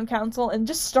local town council and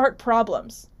just start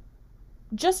problems.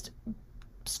 Just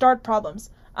start problems.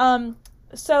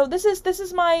 So this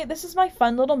is my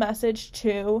fun little message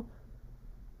to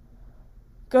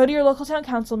go to your local town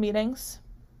council meetings,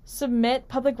 submit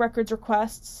public records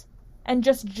requests, and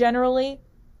just generally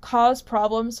cause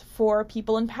problems for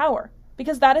people in power.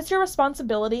 Because that is your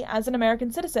responsibility as an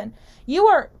American citizen. You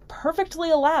are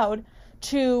perfectly allowed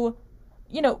to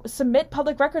submit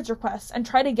public records requests and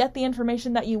try to get the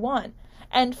information that you want.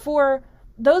 And for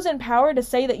those in power to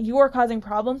say that you are causing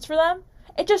problems for them,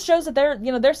 it just shows that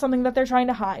there's something that they're trying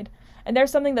to hide. And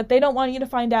there's something that they don't want you to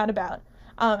find out about.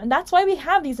 And that's why we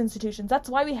have these institutions. That's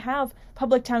why we have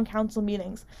public town council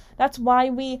meetings. That's why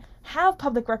we have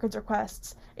public records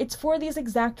requests. It's for these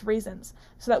exact reasons.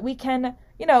 So that we can,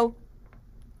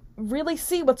 really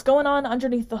see what's going on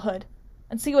underneath the hood.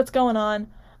 And see what's going on,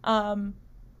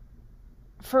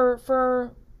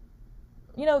 for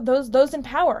those in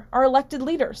power, our elected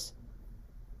leaders.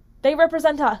 They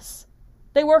represent us.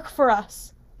 They work for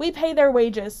us. We pay their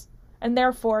wages, and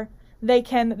therefore they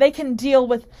can deal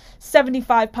with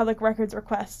 75 public records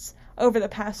requests over the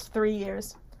past 3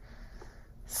 years.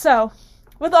 So,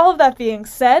 with all of that being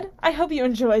said, I hope you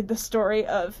enjoyed the story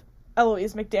of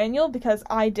Eloise McDaniel, because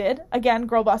I did. Again,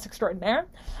 girl boss extraordinaire.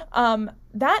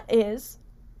 That is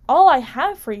all I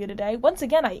have for you today. Once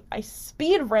again, I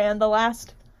speed ran the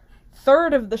last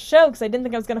third of the show because I didn't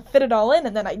think I was going to fit it all in,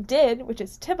 and then I did, which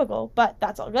is typical, but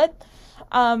that's all good.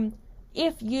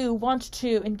 If you want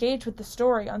to engage with the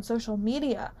story on social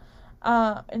media,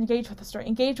 engage with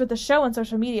the show on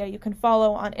social media, you can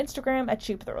follow on Instagram at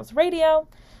Sheep Thrills Radio,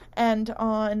 and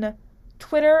on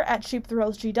Twitter at Sheep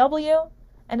Thrills GW.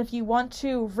 And if you want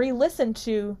to re-listen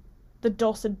to the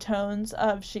dulcet tones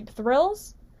of Sheep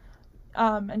Thrills,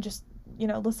 and just,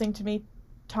 listening to me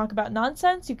talk about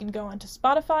nonsense, you can go onto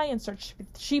Spotify and search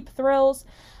Sheep Thrills,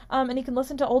 and you can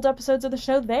listen to old episodes of the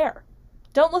show there.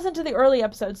 Don't listen to the early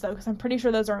episodes, though, because I'm pretty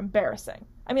sure those are embarrassing.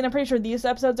 I mean, I'm pretty sure these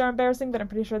episodes are embarrassing, but I'm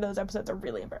pretty sure those episodes are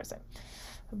really embarrassing.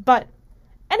 But,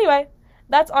 anyway,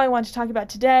 that's all I wanted to talk about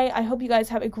today. I hope you guys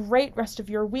have a great rest of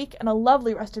your week and a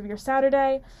lovely rest of your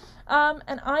Saturday.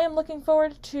 And I am looking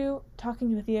forward to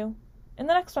talking with you in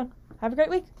the next one. Have a great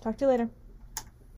week. Talk to you later.